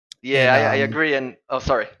 Yeah, And I agree. And oh,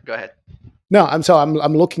 sorry. Go ahead. no,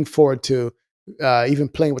 I'm looking forward to even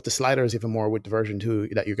playing with the sliders even more with the version 2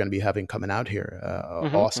 that you're going to be having coming out here.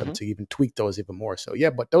 Awesome Hmm. to even tweak those even more. So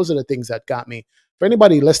yeah, but those are the things that got me. For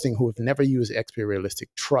anybody listening who have never used XP Realistic,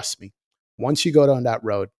 trust me, once you go down that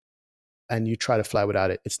road and you try to fly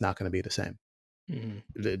without it, it's not going to be the same. Mhm.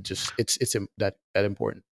 It's that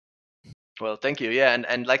important. Well, thank you. Yeah,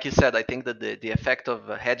 and like you said, I think that the effect of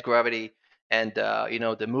head gravity and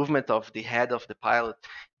the movement of the head of the pilot.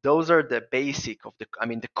 Those are the basic of the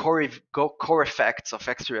core effects of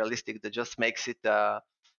XPRealistic that just makes it.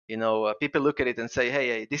 People look at it and say,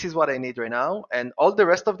 hey, this is what I need right now, and all the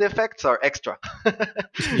rest of the effects are extra.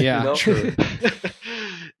 Yeah. True.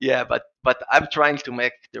 Yeah, but I'm trying to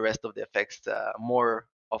make the rest of the effects more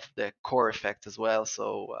of the core effect as well.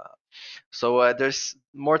 So there's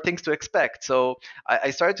more things to expect. So I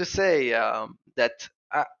started to say that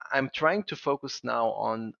I'm trying to focus now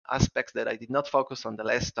on aspects that I did not focus on the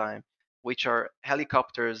last time, which are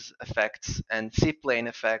helicopters effects and seaplane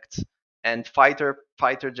effects and fighter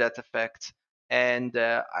jet effects. And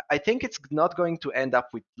I think it's not going to end up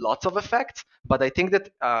with lots of effects, but I think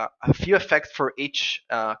that a few effects for each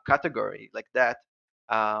category like that,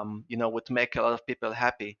 would make a lot of people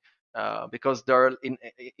happy. Because there are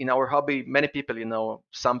in our hobby many people,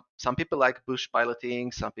 some people like bush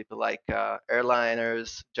piloting, some people like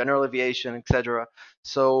airliners, general aviation, etc.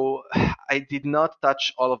 So I did not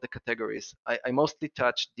touch all of the categories. I mostly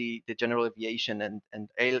touched the general aviation and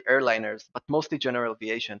airliners, but mostly general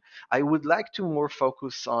aviation. I would like to more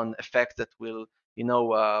focus on effects that will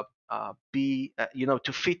be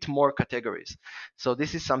to fit more categories. So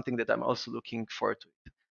this is something that I'm also looking forward to.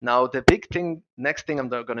 Now, the next thing I'm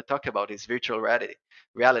going to talk about is virtual reality.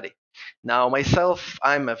 Reality. Now, myself,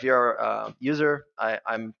 I'm a VR user. I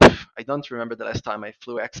don't remember the last time I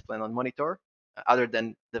flew X-plane on monitor, other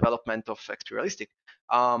than development of XPRealistic,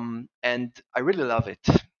 and I really love it.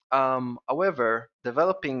 However,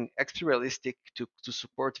 developing XPRealistic to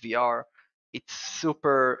support VR, it's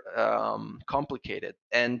super complicated,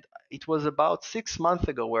 and it was about 6 months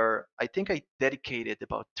ago where I think I dedicated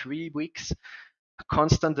about 3 weeks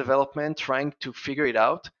constant development trying to figure it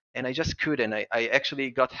out, and I just couldn't. I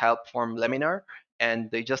actually got help from Laminar,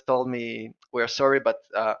 and they just told me, we're sorry, but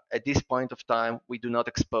at this point of time we do not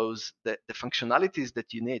expose the functionalities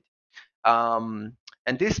that you need. And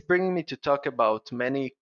this brings me to talk about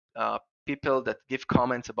many people that give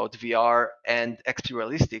comments about VR and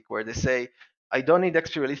XPRealistic, where they say, I don't need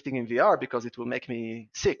XPRealistic in VR because it will make me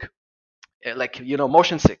sick, like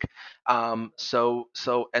motion sick. And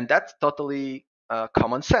that's totally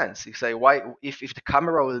common sense. You say, why, if the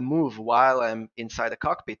camera will move while I'm inside the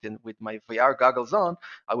cockpit and with my VR goggles on,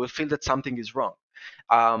 I will feel that something is wrong.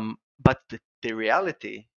 But the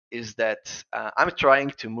reality is that I'm trying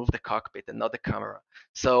to move the cockpit and not the camera.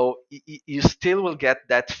 So you still will get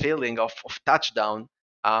that feeling of touchdown.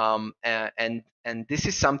 And this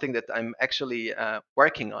is something that I'm actually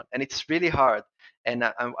working on, and it's really hard. And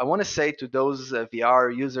I want to say to those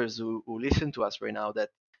VR users who listen to us right now that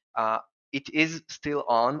it is still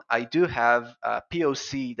on. I do have a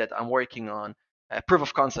POC that I'm working on, proof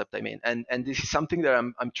of concept, I mean, and this is something that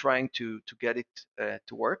I'm trying to get it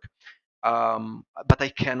to work. But I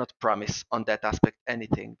cannot promise on that aspect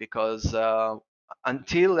anything, because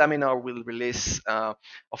until Laminar will release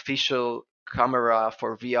official camera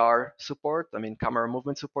for VR support, I mean camera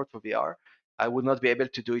movement support for VR, I would not be able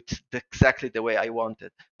to do it exactly the way I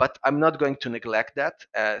wanted. But I'm not going to neglect that,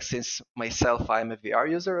 since myself I'm a VR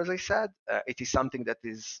user, as I said. It is something that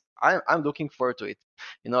is I'm looking forward to it.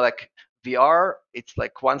 Like VR, it's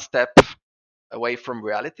like one step away from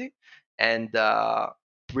reality, and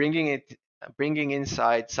bringing it bringing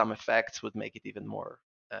inside some effects would make it even more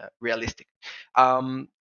realistic.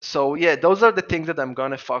 So yeah, those are the things that I'm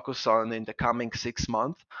going to focus on in the coming 6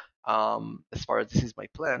 months, as far as this is my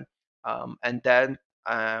plan. And then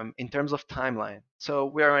in terms of timeline, so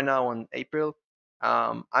we are right now on April.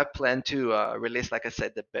 I plan to release, like I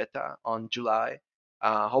said, the beta on July,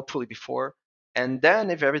 hopefully before. And then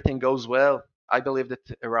if everything goes well, I believe that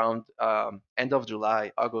around end of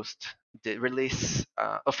July, August, the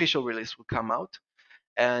official release will come out.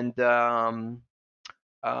 And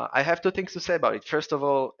I have two things to say about it. First of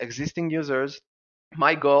all, existing users,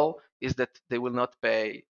 my goal is that they will not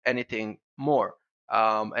pay anything more.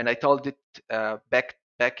 And I told it back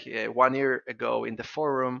 1 year ago in the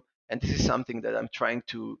forum, and this is something that I'm trying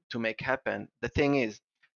to make happen. The thing is,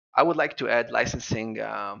 I would like to add licensing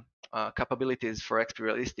capabilities for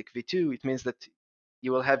XPRealistic V2. It means that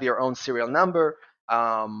you will have your own serial number,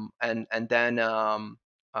 and then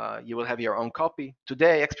you will have your own copy.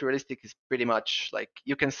 Today, XPRealistic is pretty much like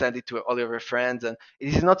you can send it to all of your friends, and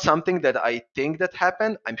it is not something that I think that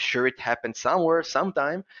happened. I'm sure it happened somewhere,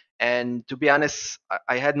 sometime. And to be honest,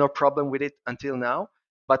 I had no problem with it until now.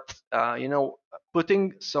 But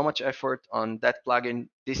putting so much effort on that plugin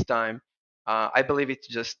this time, I believe it's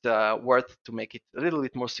just worth to make it a little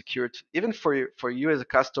bit more secured, even for you as a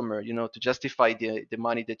customer, to justify the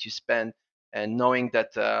money that you spend, and knowing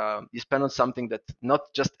that you spend on something that not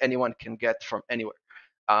just anyone can get from anywhere.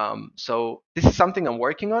 So this is something I'm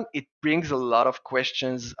working on. It brings a lot of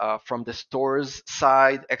questions from the stores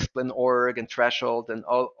side, Explain.org and Threshold and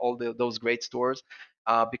all those great stores,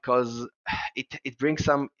 because it brings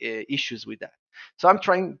some issues with that. So I'm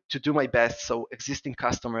trying to do my best so existing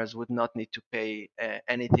customers would not need to pay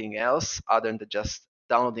anything else other than just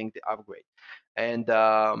downloading the upgrade. And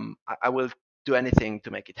I will do anything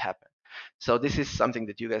to make it happen. So this is something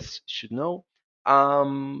that you guys should know.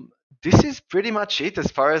 Um, this is pretty much it as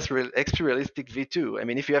far as XPRealistic V2. I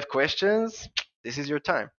mean, if you have questions, this is your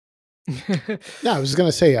time. Yeah, I was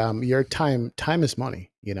gonna say, your time is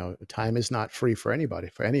money. You know, time is not free for anybody,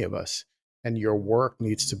 for any of us, and your work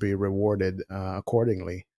needs to be rewarded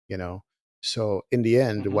accordingly. You know, so in the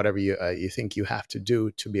end, Hmm. whatever you think you have to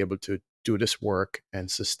do to be able to do this work and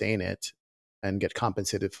sustain it and get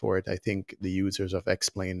compensated for it, I think the users of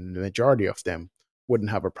Explain, the majority of them,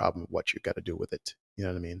 wouldn't have a problem with what you got to do with it. You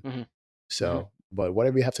know what I mean? Hmm. Hmm. So, but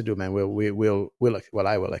whatever you have to do, man, well,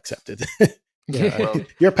 I will accept it. You know, Well,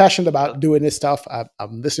 you're passionate well, about doing this stuff.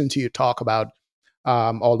 I'm listening to you talk about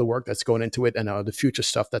all the work that's going into it and the future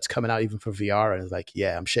stuff that's coming out even for VR. And it's like,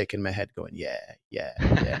 yeah, I'm shaking my head, going, yeah, yeah,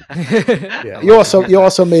 yeah, yeah. I love to hear You that.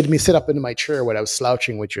 also made me sit up in my chair when I was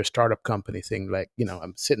slouching with your startup company thing. Like, you know,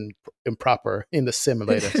 I'm sitting improper in the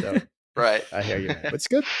simulator. So Right. I hear you, man. But it's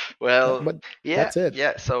good. Well, But yeah, that's it.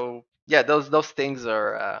 yeah. So yeah, those things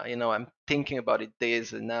are I'm thinking about it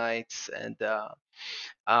days and nights, and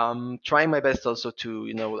trying my best also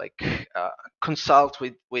to uh, consult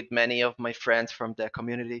with many of my friends from the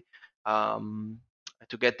community, um,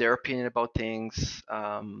 to get their opinion about things.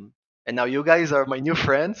 And now you guys are my new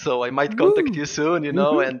friends, so I might contact Woo! you soon,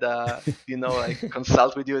 Woohoo! and like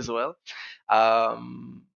consult with you as well.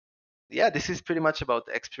 Um, yeah, this is pretty much about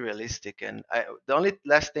XP Realistic. And the only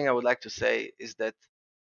last thing I would like to say is that,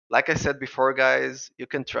 like I said before, guys, you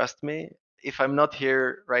can trust me. If I'm not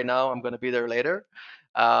here right now, I'm gonna be there later.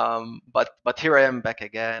 But here I am back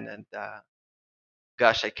again, and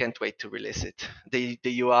gosh, I can't wait to release it. The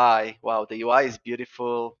UI, wow, the UI is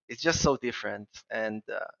beautiful. It's just so different, and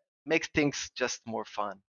makes things just more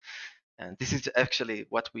fun. And this is actually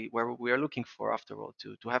what we are looking for after all,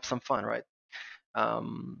 to have some fun, right?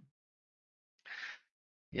 Um,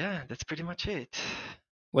 yeah, that's pretty much it.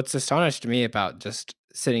 What's astonished me about just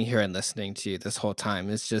sitting here and listening to you this whole time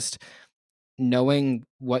is just knowing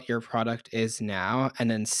what your product is now and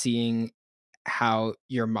then seeing how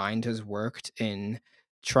your mind has worked in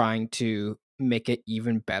trying to make it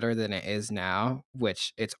even better than it is now,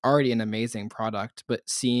 which it's already an amazing product, but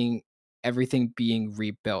seeing everything being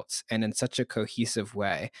rebuilt and in such a cohesive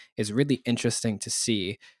way is really interesting to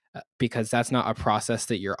see, because that's not a process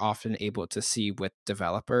that you're often able to see with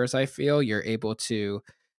developers. I feel you're able to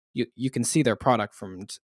you can see their product from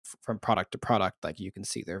product to product, like you can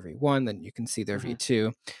see their V1, then you can see their Hmm.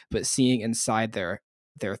 V2, but seeing inside their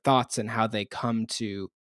thoughts and how they come to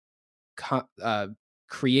co- uh,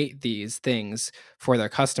 create these things for their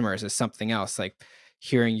customers is something else. Like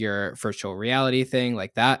hearing your virtual reality thing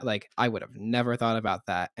like that, like I would have never thought about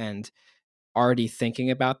that, and already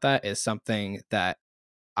thinking about that is something that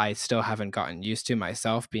I still haven't gotten used to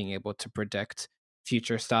myself, being able to predict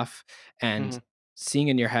future stuff. And Hmm. seeing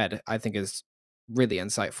in your head, I think, is really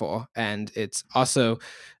insightful. And it's also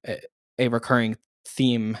a recurring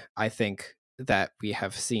theme, I think, that we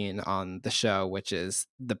have seen on the show, which is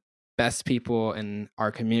the best people in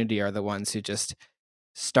our community are the ones who just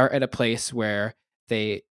start at a place where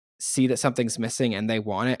they see that something's missing and they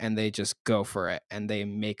want it, and they just go for it and they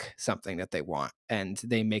make something that they want and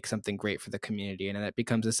they make something great for the community, and it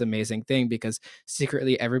becomes this amazing thing because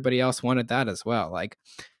secretly everybody else wanted that as well. Like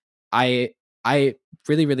I I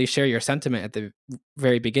really, really share your sentiment at the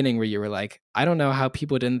very beginning where you were like, I don't know how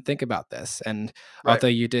people didn't think about this. And Right. although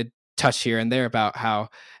you did touch here and there about how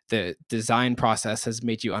the design process has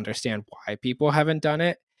made you understand why people haven't done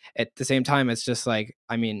it, at the same time, it's just like,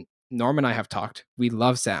 I mean, Norm and I have talked. We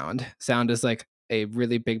love sound. Sound is like a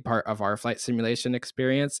really big part of our flight simulation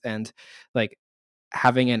experience. And like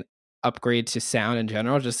having an upgrade to sound in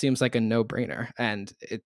general just seems like a no-brainer, and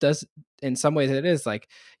it does in some ways. It is like,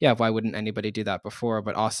 yeah, why wouldn't anybody do that before?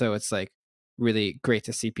 But also it's like really great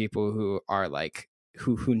to see people who are like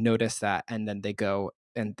who notice that, and then they go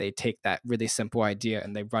and they take that really simple idea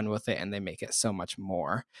and they run with it and they make it so much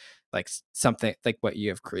more like something like what you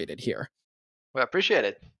have created here. Well, appreciate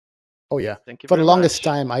it. Oh yeah. Thank you For the very longest much.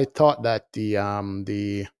 time, I thought that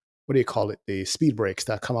the what do you call it? The speed brakes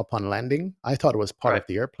that come up on landing. I thought it was part Right. of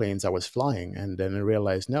the airplanes I was flying, and then I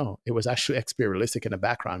realized no, it was actually XPRealistic in the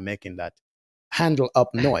background making that handle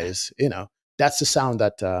up noise. You know, that's the sound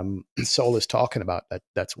that Soul is talking about.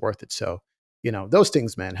 That's worth it. So Those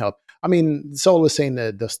things, man, help. I mean, it's always saying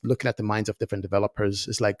that just looking at the minds of different developers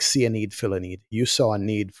is like see a need, fill a need. You saw a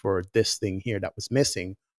need for this thing here that was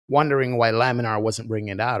missing, wondering why Laminar wasn't bringing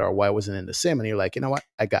it out or why it wasn't in the sim, and you're like, you know what,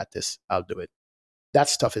 I got this, I'll do it. That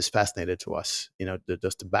stuff is fascinating to us.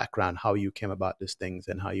 Just the background, how you came about these things,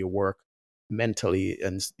 and how you work mentally,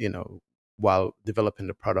 and while developing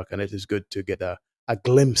the product. And it is good to get a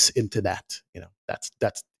glimpse into that.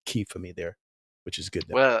 That's key for me there, which is good.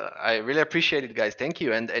 Well, I really appreciate it, guys. Thank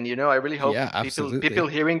you. And I really hope Yeah, people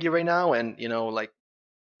absolutely. hearing you right now, and like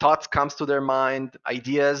thoughts comes to their mind,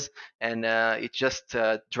 ideas, and it just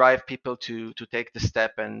drive people to take the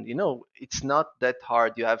step. And it's not that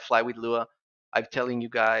hard. You have Fly with Lua. I'm telling you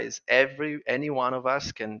guys, any one of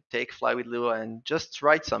us can take Fly with Lua and just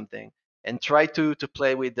write something and try to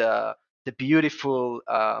play with the beautiful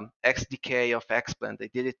XDK of XPlan. They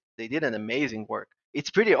did it. They did an amazing work. It's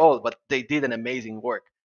pretty old, but they did an amazing work.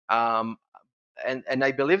 Um, and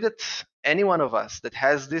I believe that any one of us that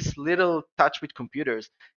has this little touch with computers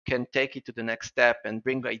can take it to the next step and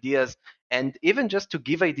bring ideas, and even just to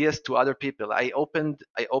give ideas to other people. I opened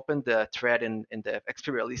the thread in the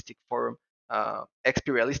XPRealistic forum,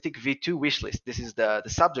 XPRealistic V2 wishlist. This is the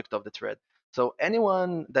subject of the thread. So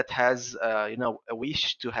anyone that has a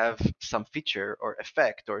wish to have some feature or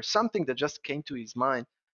effect or something that just came to his mind,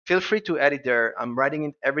 feel free to add it there. I'm writing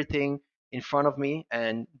in everything in front of me,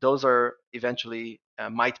 and those are eventually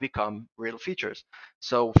might become real features.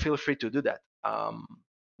 So feel free to do that.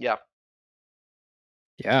 Yeah,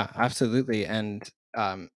 Yeah, absolutely. And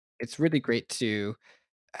um, it's really great to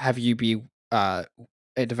have you be a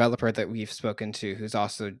developer that we've spoken to who's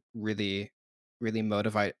also really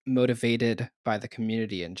motivated by the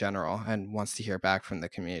community in general and wants to hear back from the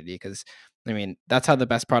community, because I mean that's how the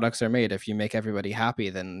best products are made. If you make everybody happy,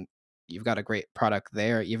 then you've got a great product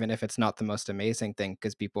there, even if it's not the most amazing thing,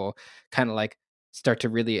 because people kind of like start to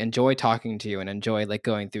really enjoy talking to you and enjoy like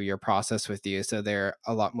going through your process with you, so they're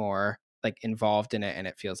a lot more like involved in it, and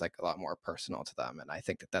it feels like a lot more personal to them. And I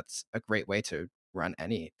think that that's a great way to run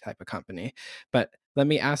any type of company. But let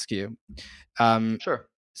me ask you, um, sure.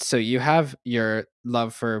 so you have your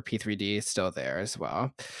love for P3D still there as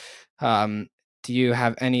well. Um, do you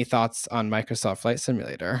have any thoughts on Microsoft Flight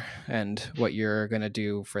Simulator and what you're going to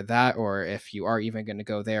do for that, or if you are even going to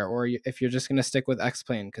go there, or if you're just going to stick with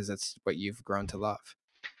X-Plane because it's what you've grown to love?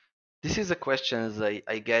 This is a question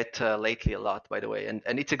I get lately a lot, by the way, and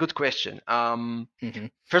it's a good question. Hmm.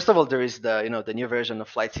 First of all, there is the new version of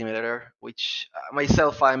Flight Simulator, which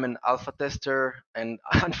myself I'm an alpha tester, and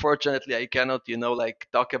unfortunately I cannot like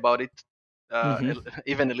talk about it Hmm.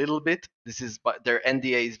 even a little bit. This is but their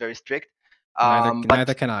NDA is very strict. Neither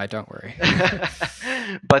But can I. Don't worry.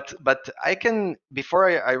 but I can before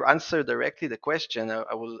I answer directly the question,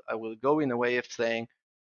 I will go in a way of saying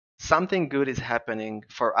something good is happening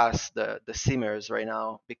for us, the simmers right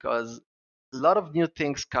now, because a lot of new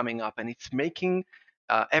things coming up, and it's making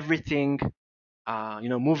everything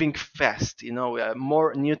moving fast.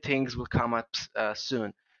 More new things will come up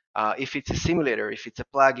soon. If it's a simulator, if it's a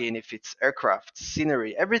plugin, if it's aircraft,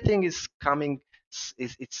 scenery, everything is coming.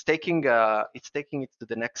 It's taking it to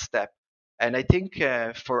the next step. And I think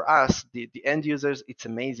for us, the end users, it's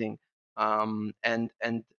amazing. And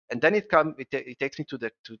then it takes me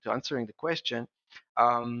to answering the question.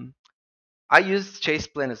 Um, I used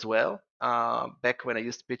Chaseplan as well back when I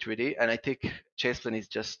used P3D, and I think Chaseplan is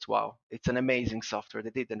just wow. It's an amazing software. They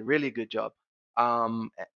did a really good job.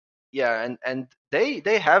 Um, yeah, and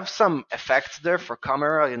they have some effects there for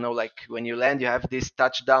camera. Like when you land, you have this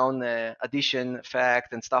touchdown addition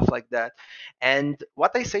effect and stuff like that. And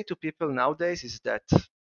what I say to people nowadays is that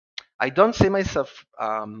I don't see myself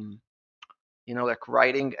like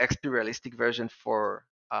writing XPRealistic version for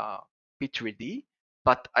P3D,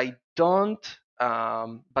 but I do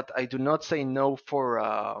not say no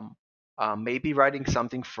for maybe writing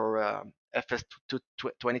something for FS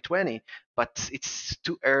 2020, but it's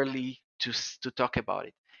too early to talk about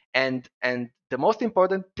it. And the most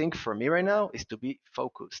important thing for me right now is to be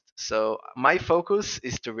focused. So my focus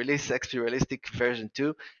is to release XPRealistic version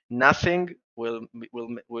 2. Nothing will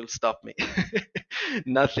stop me.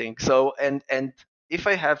 Nothing. So and if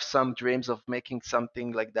I have some dreams of making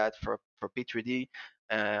something like that for P3D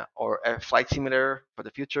or a flight simulator for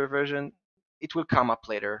the future version, it will come up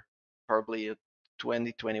later, probably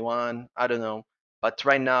 2021. I don't know. But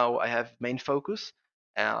right now I have main focus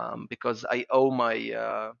because I owe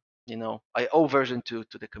I owe version 2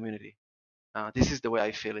 to the community. This is the way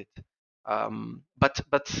I feel it.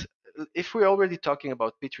 But if we're already talking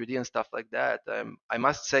about P3D and stuff like that, I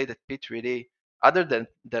must say that P3D, other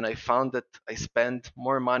than I found that I spend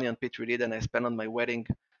more money on P3D than I spend on my wedding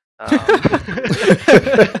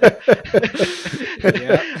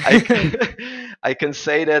Yeah. I can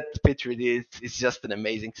say that P3D is just an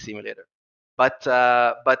amazing simulator. But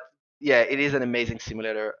yeah, it is an amazing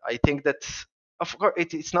simulator. I think that of course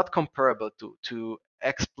it's not comparable to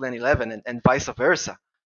X-Plane 11 and vice versa.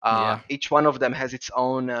 Yeah. Each one of them has its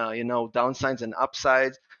own downsides and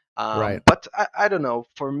upsides. Right. But I don't know.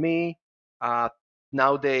 For me, uh,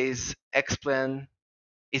 nowadays X-Plane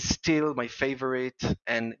is still my favorite,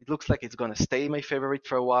 and it looks like it's gonna stay my favorite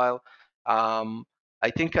for a while. Um, I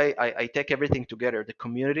think I take everything together: the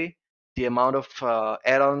community, the amount of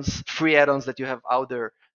add-ons, free add-ons that you have out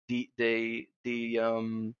there, the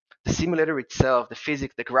simulator itself, the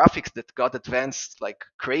physics, the graphics that got advanced like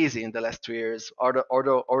crazy in the last 2 years.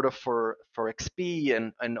 Order for XP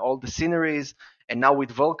and all the sceneries. And now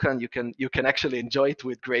with Vulkan, you can actually enjoy it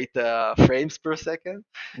with great frames per second.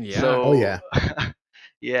 Yeah. Oh So yeah.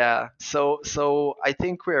 yeah, so I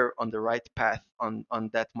think we're on the right path on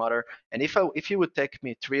that matter. And if you would take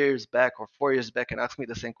me 3 years back or 4 years back and ask me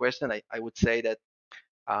the same question, I would say that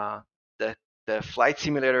uh, the the flight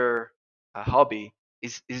simulator hobby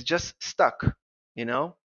is just stuck, you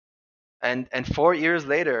know. And 4 years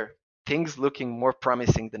later, things looking more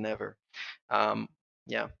promising than ever. Um,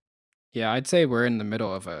 yeah. Yeah, I'd say we're in the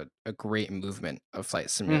middle of a great movement of Flight Mhm.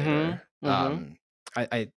 Simulator. Mhm.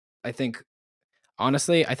 I I think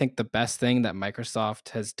honestly, I think the best thing that Microsoft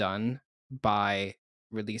has done by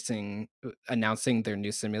announcing their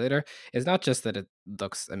new simulator is not just that it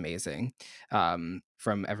looks amazing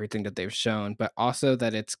from everything that they've shown, but also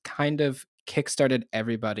that it's kind of kickstarted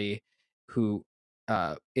everybody who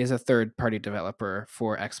is a third party developer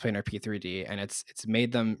for Xplane or P3D, and it's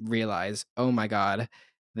made them realize, oh my god,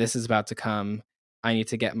 this is about to come. I need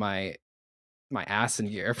to get my ass in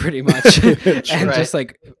gear pretty much and True. Right. just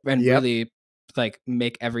like and Yep. really like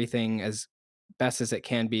make everything as best as it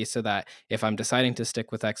can be so that if I'm deciding to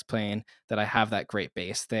stick with X-Plane that I have that great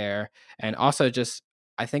base there. And also just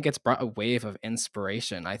I think it's brought a wave of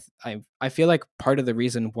inspiration. I feel like part of the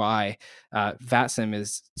reason why VATSIM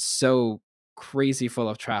is so crazy full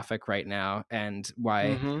of traffic right now and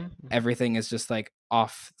why Mhm. everything is just like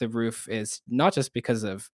off the roof is not just because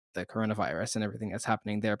of the coronavirus and everything that's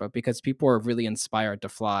happening there, but because people are really inspired to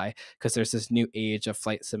fly because there's this new age of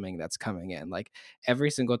flight simming that's coming in. Like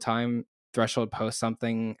every single time Threshold posts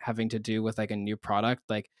something having to do with like a new product,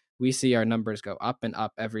 like we see our numbers go up and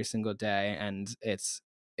up every single day, and it's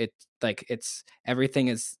everything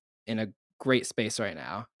is in a great space right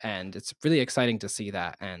now, and it's really exciting to see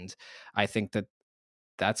that. And I think that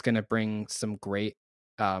that's going to bring some great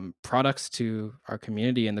products to our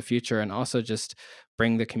community in the future, and also just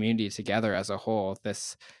bring the community together as a whole.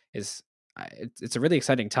 This is it's a really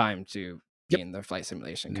exciting time to be Yep. in the flight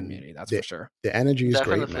simulation Mm, community. That's for The sure. the energy is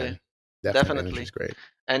great, Definitely. man. Definitely, energy Definitely. is great.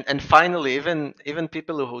 And finally, even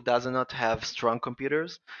people who does not have strong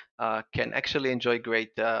computers can actually enjoy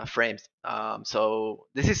great frames. So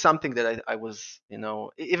this is something that I was,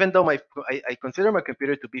 even though I consider my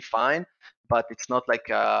computer to be fine, but it's not like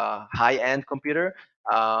a high-end computer.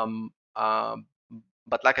 Um, um,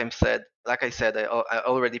 but like I said, I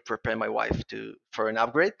already prepared my wife to for an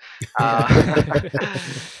upgrade. Yeah.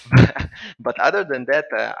 But other than that,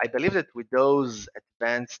 I believe that with those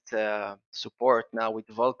advanced support now with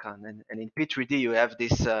Vulkan and in P3D, you have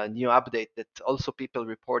this new update that also people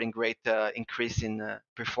reporting great increase in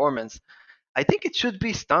performance. I think it should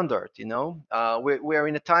be standard. We're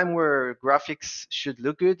in a time where graphics should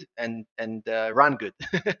look good and run good.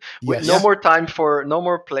 No Yes. more time for no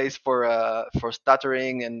more place for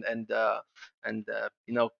stuttering and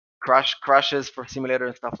crashes for simulator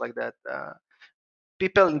and stuff like that.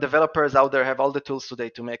 People and developers out there have all the tools today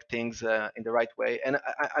to make things in the right way, and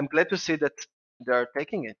I'm glad to see that they're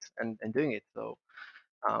taking it and doing it. So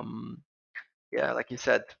um, yeah, like you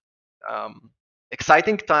said, um,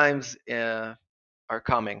 exciting times are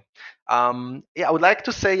coming. Yeah, I would like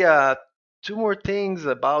to say two more things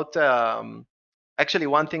about. Actually,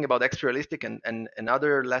 one thing about XPRealistic and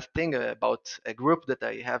another last thing about a group that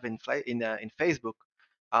I have in Facebook.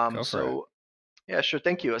 Go for it. So yeah, sure.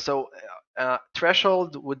 Thank you. So,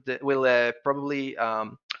 Threshold will probably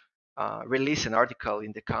release an article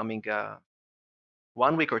in the coming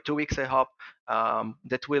 1 week or 2 weeks, I hope,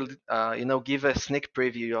 that will give a sneak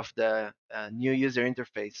preview of the new user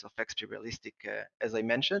interface of XP Realistic, as I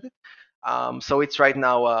mentioned it. So it's right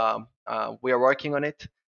now we are working on it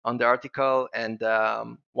on the article, and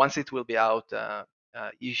once it will be out,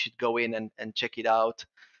 you should go in and check it out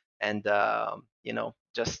and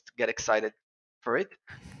just get excited for it.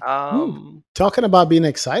 Woo. Um, Talking about being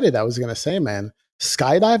excited, I was gonna say, man.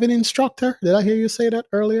 skydiving instructor. Did I hear you say that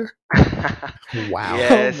earlier? Wow.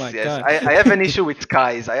 Oh my Yes, yes. God. I have an issue with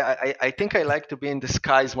skies. I think I like to be in the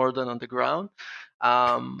skies more than on the ground.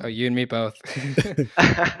 Oh, you and me both.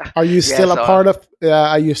 Are you Yeah, still a so part of?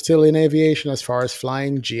 Are you still in aviation as far as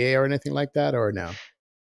flying GA or anything like that, or no?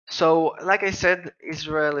 So, like I said,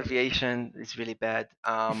 Israel aviation is really bad.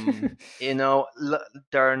 There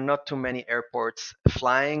are not too many airports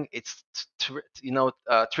flying. It's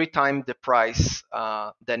three times the price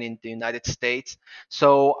than in the United States.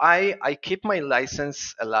 So I keep my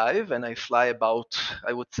license alive and I fly about,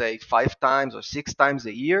 I would say, 5 times or 6 times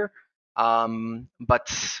a year.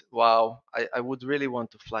 But wow, I would really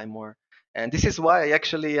want to fly more. And this is why I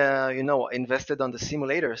actually invested on the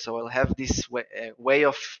simulator, so I'll have this way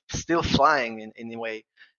of still flying in a way.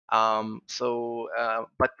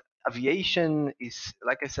 But aviation is,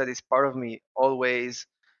 like I said, is part of me always.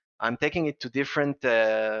 I'm taking it to different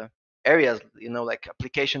areas, like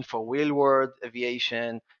application for real world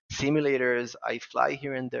aviation simulators. I fly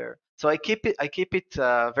here and there, so I keep it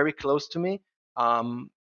very close to me. um,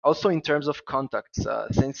 Also in terms of contacts,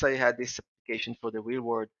 since I had this application for the real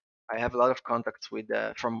world, I have a lot of contacts with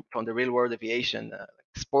from the real world aviation, like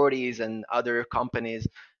Sporties and other companies,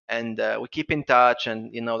 and we keep in touch and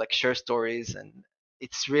like share stories, and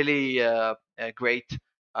it's really great,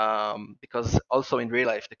 because also in real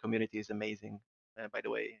life the community is amazing. By the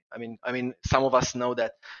way, I mean some of us know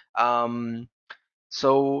that.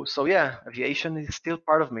 So yeah, aviation is still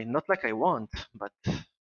part of me. Not like I want, but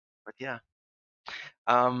yeah.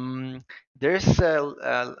 Um,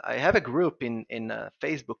 I have a group in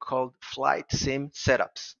Facebook called Flight Sim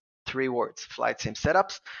Setups. 3 words, Flight Sim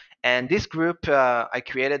Setups. And this group I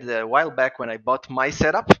created a while back when I bought my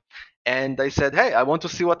setup, and I said, hey, I want to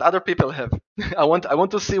see what other people have. I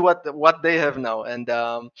want to see what they have now. And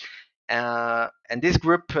this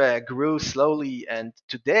group grew slowly, and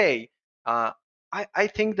today I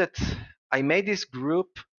think that I made this group.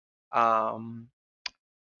 Um,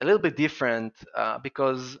 a little bit different,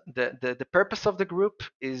 because the purpose of the group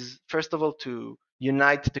is, first of all, to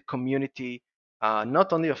unite the community,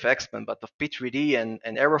 not only of X-Men but of P3D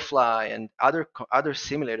and Aerofly and other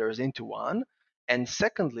simulators into one. And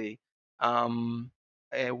secondly,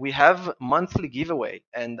 we have monthly giveaway,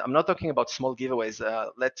 and I'm not talking about small giveaways.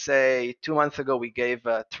 Let's say 2 months ago we gave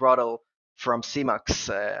a throttle from CMAX,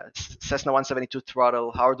 Cessna 172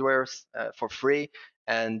 throttle hardware, for free.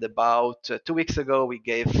 And about 2 weeks ago we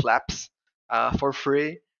gave flaps for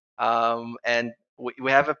free. And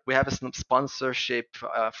we have a sponsorship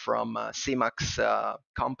from CMAX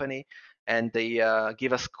company, and they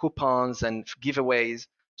give us coupons and giveaways.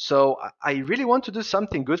 So I really want to do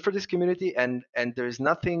something good for this community, and there's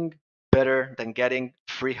nothing better than getting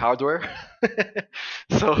free hardware.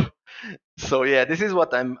 so so yeah, this is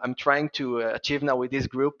what I'm trying to achieve now with this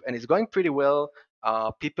group, and it's going pretty well.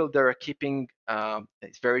 People there are keeping,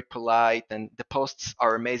 it's very polite, and the posts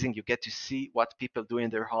are amazing. You get to see what people do in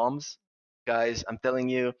their homes, guys. I'm telling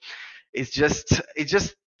you, it just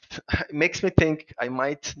it makes me think I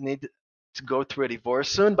might need to go through a divorce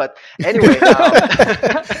soon. But anyway,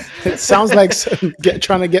 It sounds like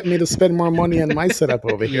trying to get me to spend more money on my setup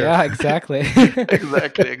over here. Yeah, exactly.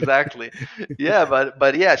 exactly. Yeah,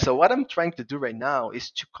 but yeah. So what I'm trying to do right now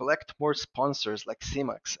is to collect more sponsors like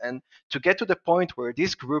CMAX, and to get to the point where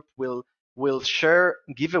this group will share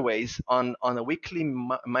giveaways on a weekly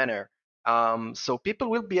manner. So people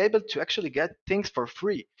will be able to actually get things for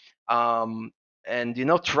free, and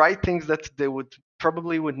try things that they would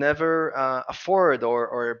never afford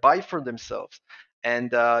or buy for themselves.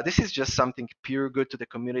 And this is just something pure good to the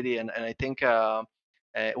community, and I think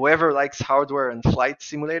whoever likes hardware and flight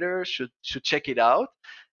simulator should check it out,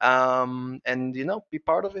 and be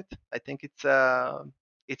part of it. I think it's a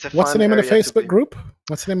What's the fun name of the area to Facebook be. group?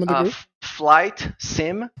 What's the name of the group? Flight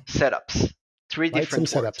sim setups. Three Flight Sim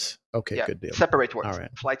different words. Setups. Okay, Yeah, good deal. separate All words.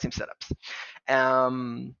 right. Flight sim setups.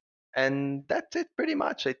 And that's it pretty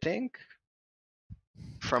much, I think,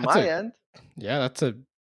 from That's my a end. yeah, that's a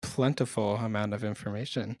plentiful amount of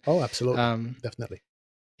information. Oh, absolutely. Um, Definitely.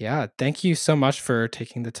 yeah, thank you so much for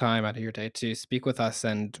taking the time out of your day to speak with us.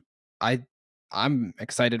 And I I'm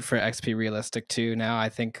excited for XP Realistic 2 now. I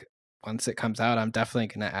think once it comes out, I'm definitely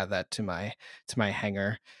gonna add that to my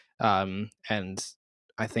hangar. And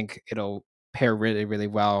I think it'll pair really, really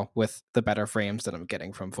well with the better frames that I'm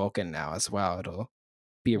getting from Vulcan now as well. It'll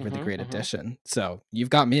be a really Hmm. great Hmm. addition. So you've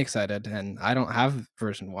got me excited, and I don't have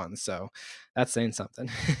version 1, so that's saying something.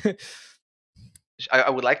 I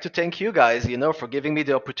would like to thank you guys, for giving me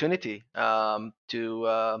the opportunity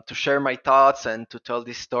to share my thoughts and to tell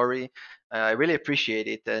this story. I really appreciate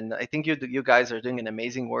it, and I think you guys are doing an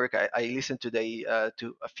amazing work. I listened to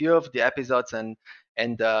a few of the episodes, and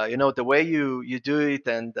the way you do it,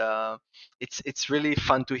 and it's really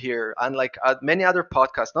fun to hear. Unlike many other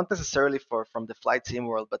podcasts, not necessarily from the flight sim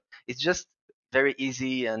world, but it's just very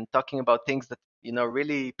easy and talking about things that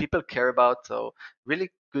really people care about. So really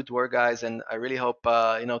good work, guys, and I really hope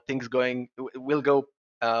things will go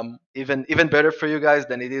even better for you guys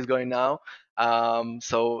than it is going now.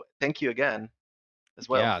 So thank you again as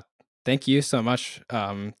well. Yeah, thank you so much.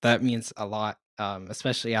 That means a lot,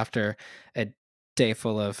 especially after a day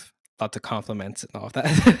full of lots of compliments and all of that.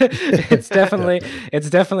 it's definitely Definitely. it's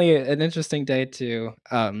definitely an interesting day to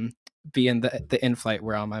be in the in-flight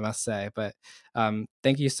realm, I must say. But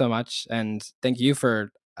thank you so much, and thank you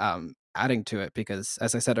for adding to it, because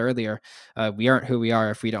as I said earlier, we aren't who we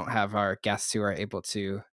are if we don't have our guests who are able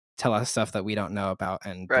to tell us stuff that we don't know about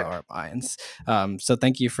and blow Right. our minds. So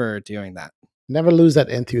thank you for doing that. Never lose that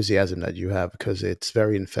enthusiasm that you have, because it's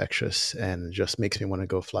very infectious and just makes me want to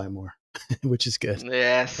go fly more, which is good.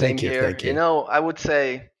 Yeah, same Thank you. here. Thank you. I would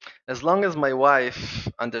say as long as my wife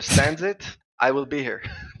understands it, I will be here.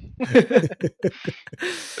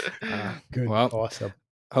 Good. Well, Awesome.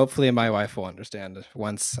 hopefully my wife will understand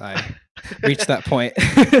once I reach that point,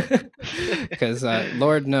 because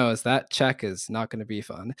Lord knows that check is not going to be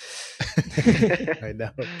fun. I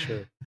know. True.